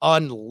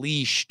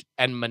unleashed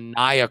and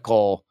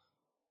maniacal,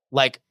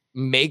 like,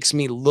 makes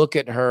me look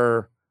at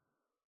her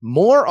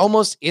more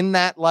almost in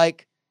that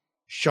like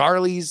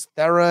Charlize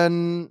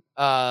Theron,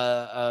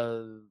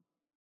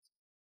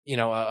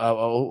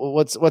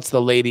 what's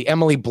the lady,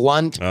 Emily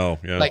Blunt? Oh,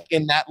 yeah. Like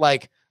in that,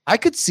 like I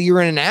could see her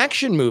in an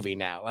action movie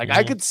now. Like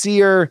I could see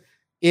her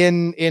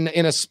in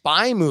a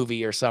spy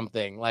movie or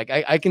something. Like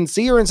I can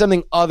see her in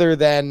something other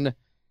than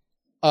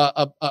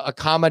a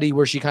comedy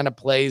where she kind of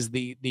plays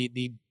the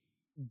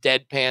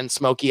deadpan,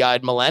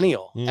 smoky-eyed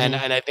millennial. And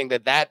I think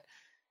that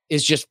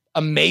is just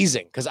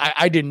amazing, because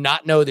I did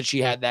not know that she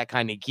had that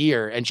kind of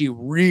gear, and she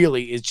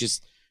really is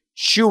just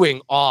chewing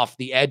off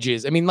the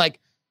edges. I mean, like,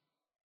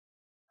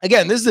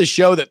 again, this is a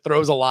show that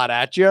throws a lot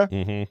at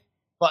you,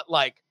 but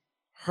like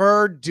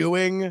her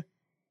doing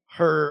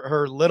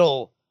her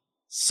little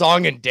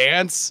song and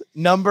dance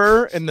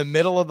number in the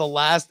middle of the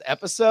last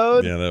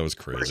episode. Yeah, that was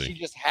crazy. She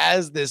just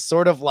has this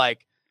sort of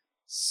like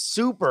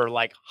super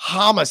like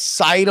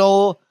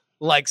homicidal,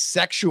 like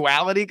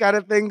sexuality kind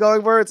of thing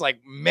going for her. It's like,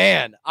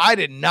 man, I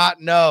did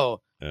not know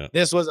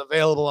this was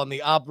available on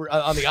the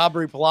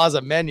Aubrey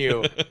Plaza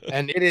menu,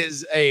 and it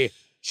is a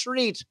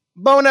treat.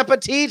 Bon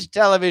appetit,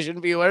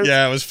 television viewers.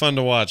 Yeah, it was fun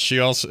to watch. It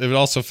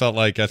also felt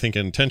like, I think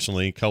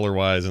intentionally, color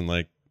wise and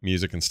like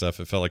music and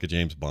stuff, it felt like a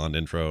James Bond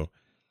intro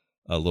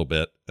a little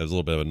bit. There was a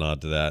little bit of a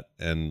nod to that,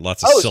 and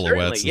lots of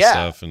silhouettes and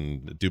stuff,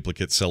 and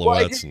duplicate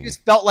silhouettes. Well, it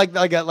just felt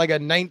like a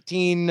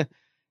 19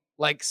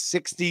 like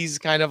 60s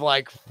kind of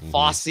like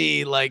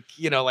Fosse, like,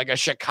 like a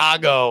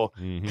Chicago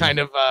kind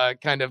of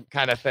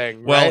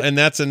thing. Well, right? And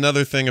that's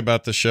another thing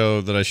about the show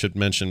that I should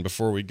mention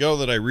before we go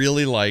that I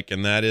really like,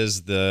 and that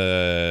is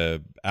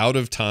the out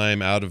of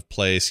time, out of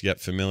place, yet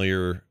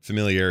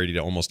familiarity to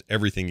almost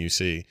everything you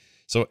see.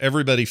 So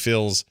everybody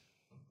feels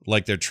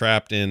like they're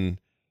trapped in,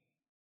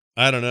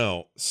 I don't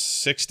know,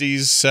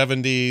 60s,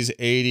 70s,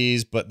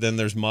 80s, but then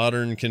there's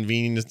modern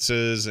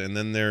conveniences, and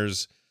then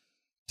there's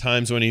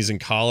times when he's in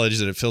college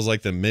that it feels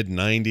like the mid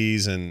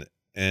 90s, and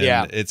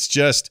it's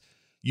just,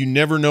 you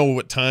never know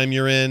what time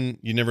you're in,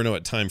 you never know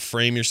what time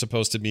frame you're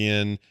supposed to be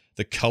in.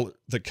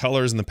 The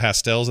colors and the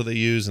pastels that they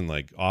use in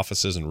like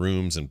offices and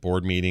rooms and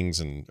board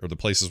meetings or the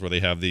places where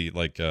they have the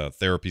like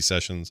therapy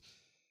sessions,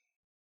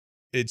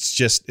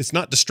 it's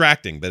not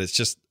distracting, but it's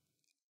just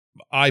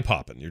eye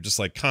popping. You're just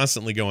like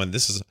constantly going,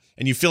 this is,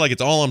 and you feel like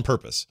it's all on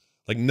purpose.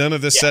 Like none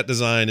of this set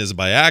design is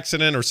by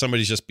accident or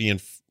somebody's just being,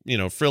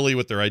 frilly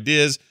with their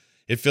ideas.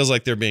 It feels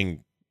like they're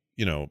being,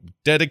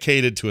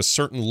 dedicated to a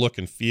certain look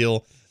and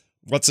feel.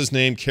 What's his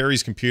name? Carrie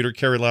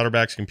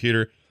Lauterbach's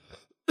computer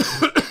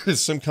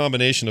is some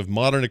combination of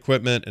modern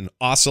equipment and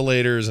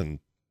oscillators and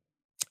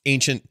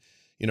ancient,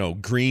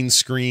 green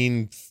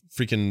screen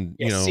freaking,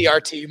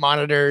 CRT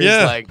monitors.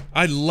 Yeah,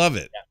 I love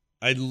it.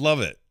 Yeah. I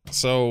love it.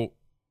 So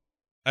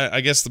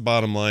I guess the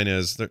bottom line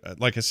is,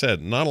 like I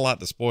said, not a lot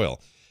to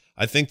spoil.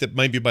 I think that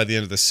maybe by the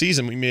end of the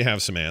season, we may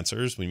have some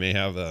answers. We may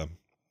have a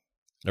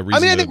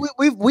reason. I think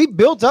we've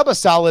built up a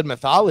solid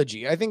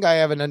mythology. I think I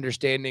have an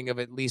understanding of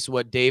at least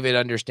what David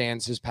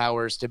understands his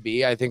powers to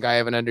be. I think I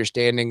have an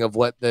understanding of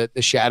what the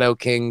Shadow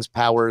King's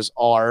powers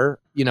are.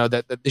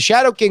 That the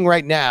Shadow King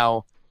right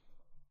now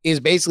is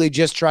basically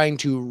just trying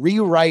to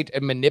rewrite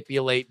and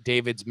manipulate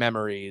David's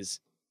memories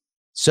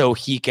so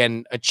he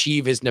can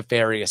achieve his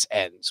nefarious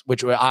ends,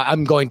 which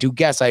I'm going to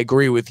guess, I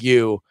agree with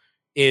you,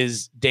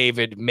 is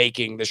David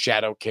making the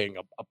Shadow King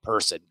a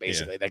person,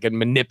 basically, that can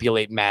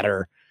manipulate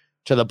matter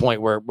to the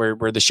point where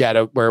the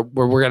Shadow, where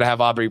we're going to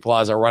have Aubrey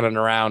Plaza running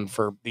around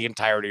for the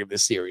entirety of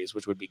this series,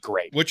 which would be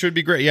great.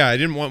 Yeah, I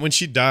didn't want, when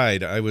she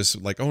died, I was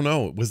like, oh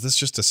no, was this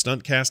just a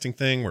stunt casting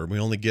thing where we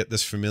only get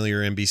this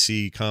familiar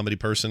NBC comedy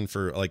person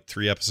for like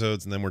 3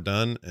 episodes and then we're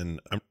done?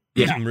 And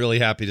I'm really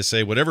happy to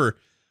say whatever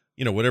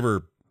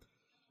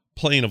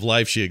plane of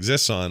life she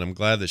exists on, I'm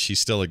glad that she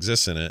still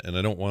exists in it, and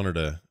I don't want her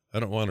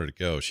to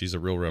go. She's a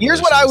real revelation.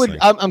 Here's what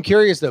I'm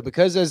curious though,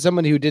 because as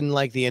someone who didn't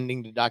like the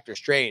ending to Doctor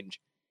Strange,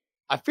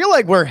 I feel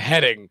like we're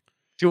heading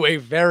to a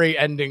very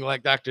ending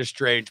like Doctor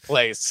Strange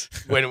place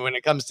when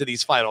it comes to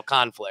these final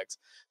conflicts,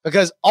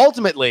 because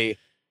ultimately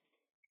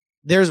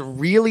you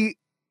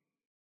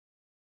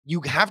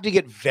have to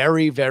get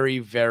very, very,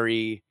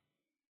 very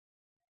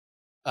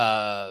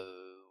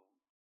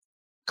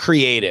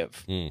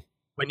creative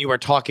when you are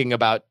talking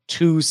about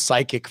 2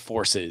 psychic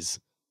forces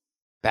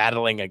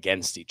battling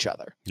against each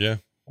other. Yeah.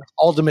 Which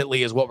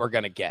ultimately is what we're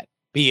going to get,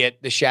 be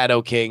it the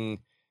Shadow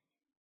King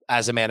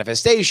as a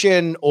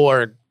manifestation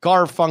or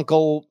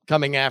Garfunkel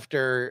coming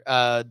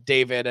after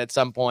David at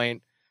some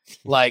point.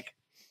 Like,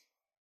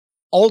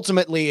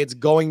 ultimately it's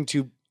going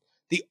to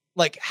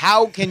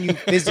how can you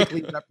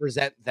physically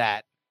represent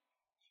that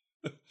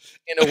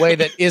in a way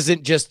that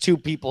isn't just 2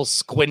 people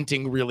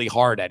squinting really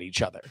hard at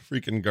each other?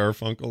 Freaking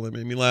Garfunkel, that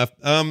made me laugh.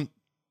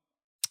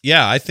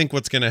 Yeah, I think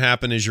what's going to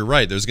happen is, you're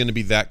right, there's going to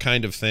be that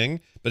kind of thing.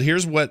 But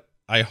here's what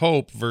I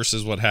hope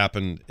versus what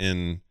happened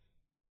in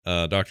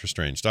Doctor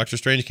Strange. Doctor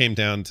Strange came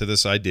down to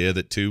this idea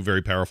that 2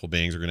 very powerful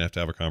beings are going to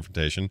have a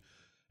confrontation.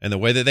 And the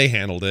way that they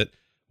handled it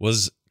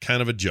was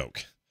kind of a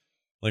joke.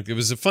 Like, it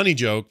was a funny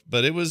joke,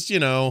 but it was,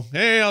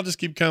 hey, I'll just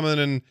keep coming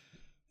and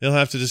they'll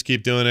have to just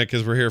keep doing it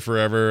because we're here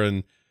forever.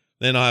 And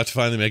then I'll have to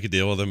finally make a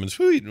deal with them and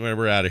sweet,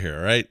 we're out of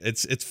here. Right.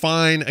 It's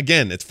fine.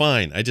 Again, it's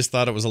fine. I just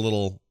thought it was a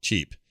little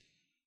cheap.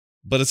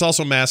 But it's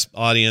also mass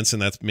audience,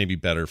 and that's maybe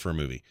better for a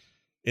movie.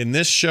 In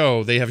this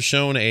show, they have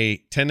shown a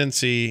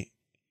tendency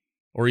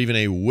or even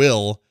a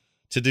will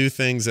to do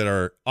things that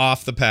are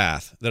off the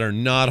path, that are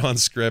not on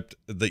script,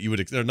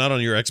 they're not on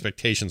your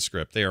expectation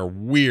script. They are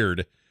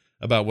weird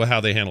about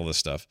how they handle this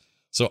stuff.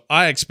 So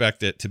I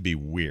expect it to be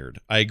weird.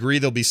 I agree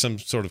there'll be some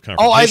sort of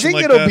confrontation. Oh, I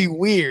think it'll be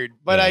weird,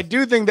 but I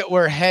do think that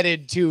we're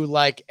headed to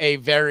like a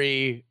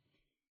very,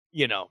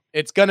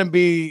 it's going to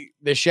be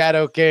the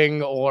Shadow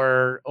King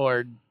or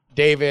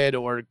David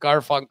or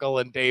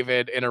Garfunkel and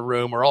David in a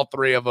room, or all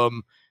 3 of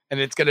them, and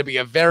it's going to be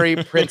a very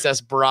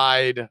Princess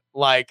Bride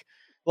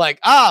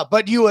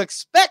but you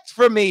expect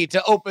for me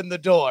to open the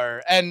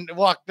door and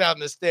walk down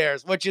the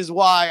stairs, which is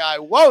why I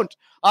won't.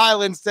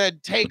 I'll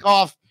instead take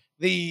off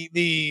the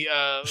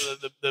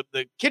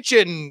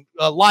kitchen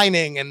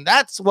lining, and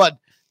that's what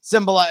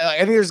symbolizes. I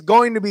think there's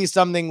going to be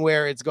something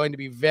where it's going to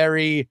be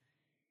very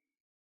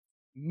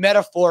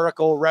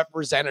metaphorical,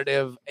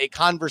 representative, a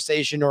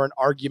conversation or an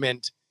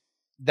argument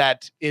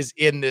that is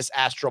in this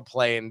astral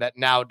plane that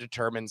now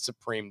determines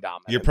supreme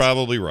dominance. You're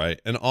probably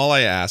right. And all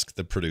I ask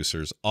the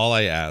producers,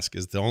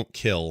 is don't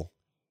kill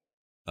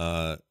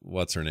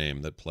what's her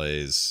name that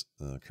plays,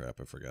 oh crap,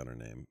 I forgot her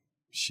name.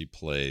 She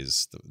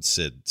plays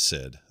Sid,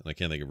 and I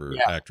can't think of her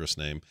actress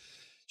name.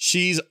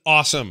 She's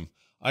awesome.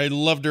 I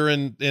loved her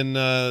in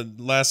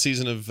last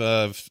season of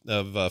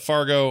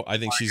Fargo. I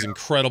think she's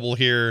incredible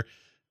here,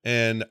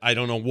 and I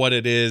don't know what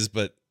it is,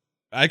 but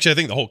actually I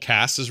think the whole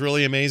cast is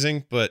really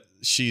amazing, but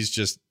she's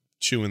just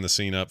chewing the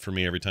scene up for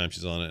me every time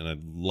she's on it, and I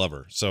love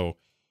her. So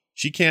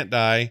she can't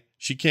die.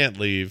 She can't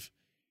leave.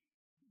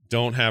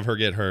 Don't have her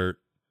get hurt.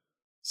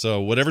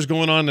 So whatever's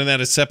going on in that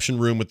reception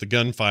room with the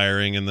gun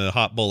firing and the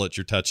hot bullets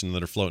you're touching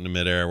that are floating in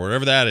midair,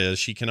 wherever that is,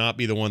 she cannot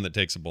be the one that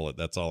takes a bullet.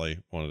 That's all I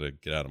wanted to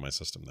get out of my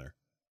system there.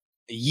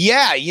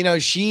 Yeah,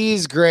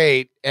 she's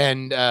great.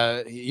 And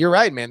you're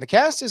right, man. The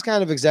cast is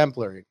kind of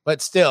exemplary,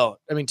 but still,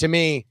 I mean, to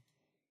me,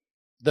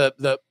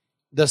 the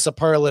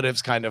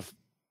superlatives kind of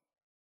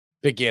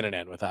begin and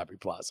end with Aubrey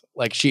Plaza.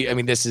 Like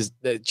this is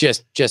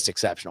just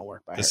exceptional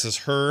work by her. This is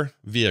her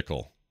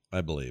vehicle,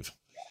 I believe.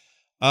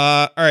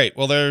 All right.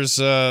 Well, that's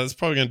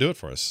probably going to do it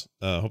for us.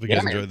 Hope you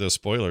guys enjoyed those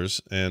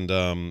spoilers. And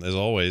as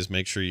always,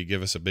 make sure you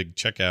give us a big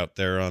check out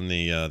there on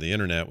the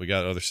internet. We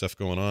got other stuff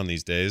going on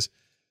these days.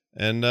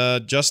 And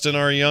Justin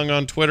R. Young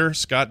on Twitter,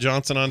 Scott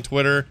Johnson on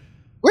Twitter.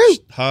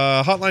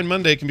 Hotline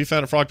Monday can be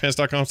found at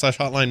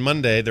frogpants.com/Hotline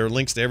Monday. There are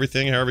links to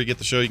everything. However you get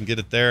the show, you can get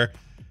it there.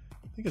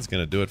 I think it's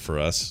going to do it for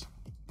us,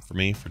 for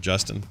me, for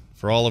Justin,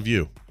 for all of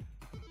you.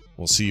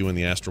 We'll see you in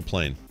the astral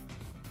plane.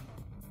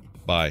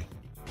 Bye.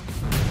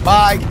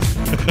 Bye.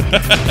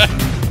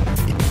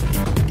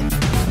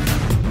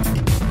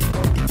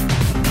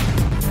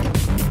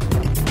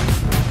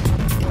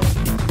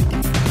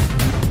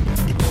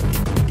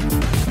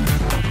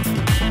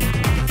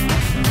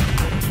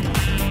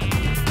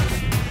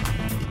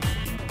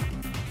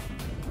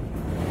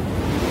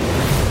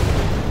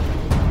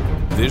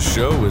 This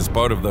show is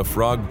part of the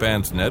Frog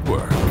Pants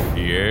Network.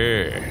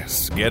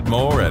 Yes. Get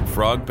more at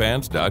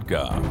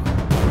frogpants.com.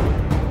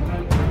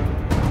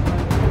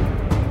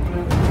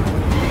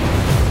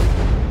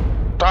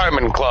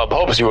 Diamond Club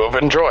hopes you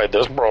have enjoyed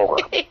this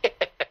program.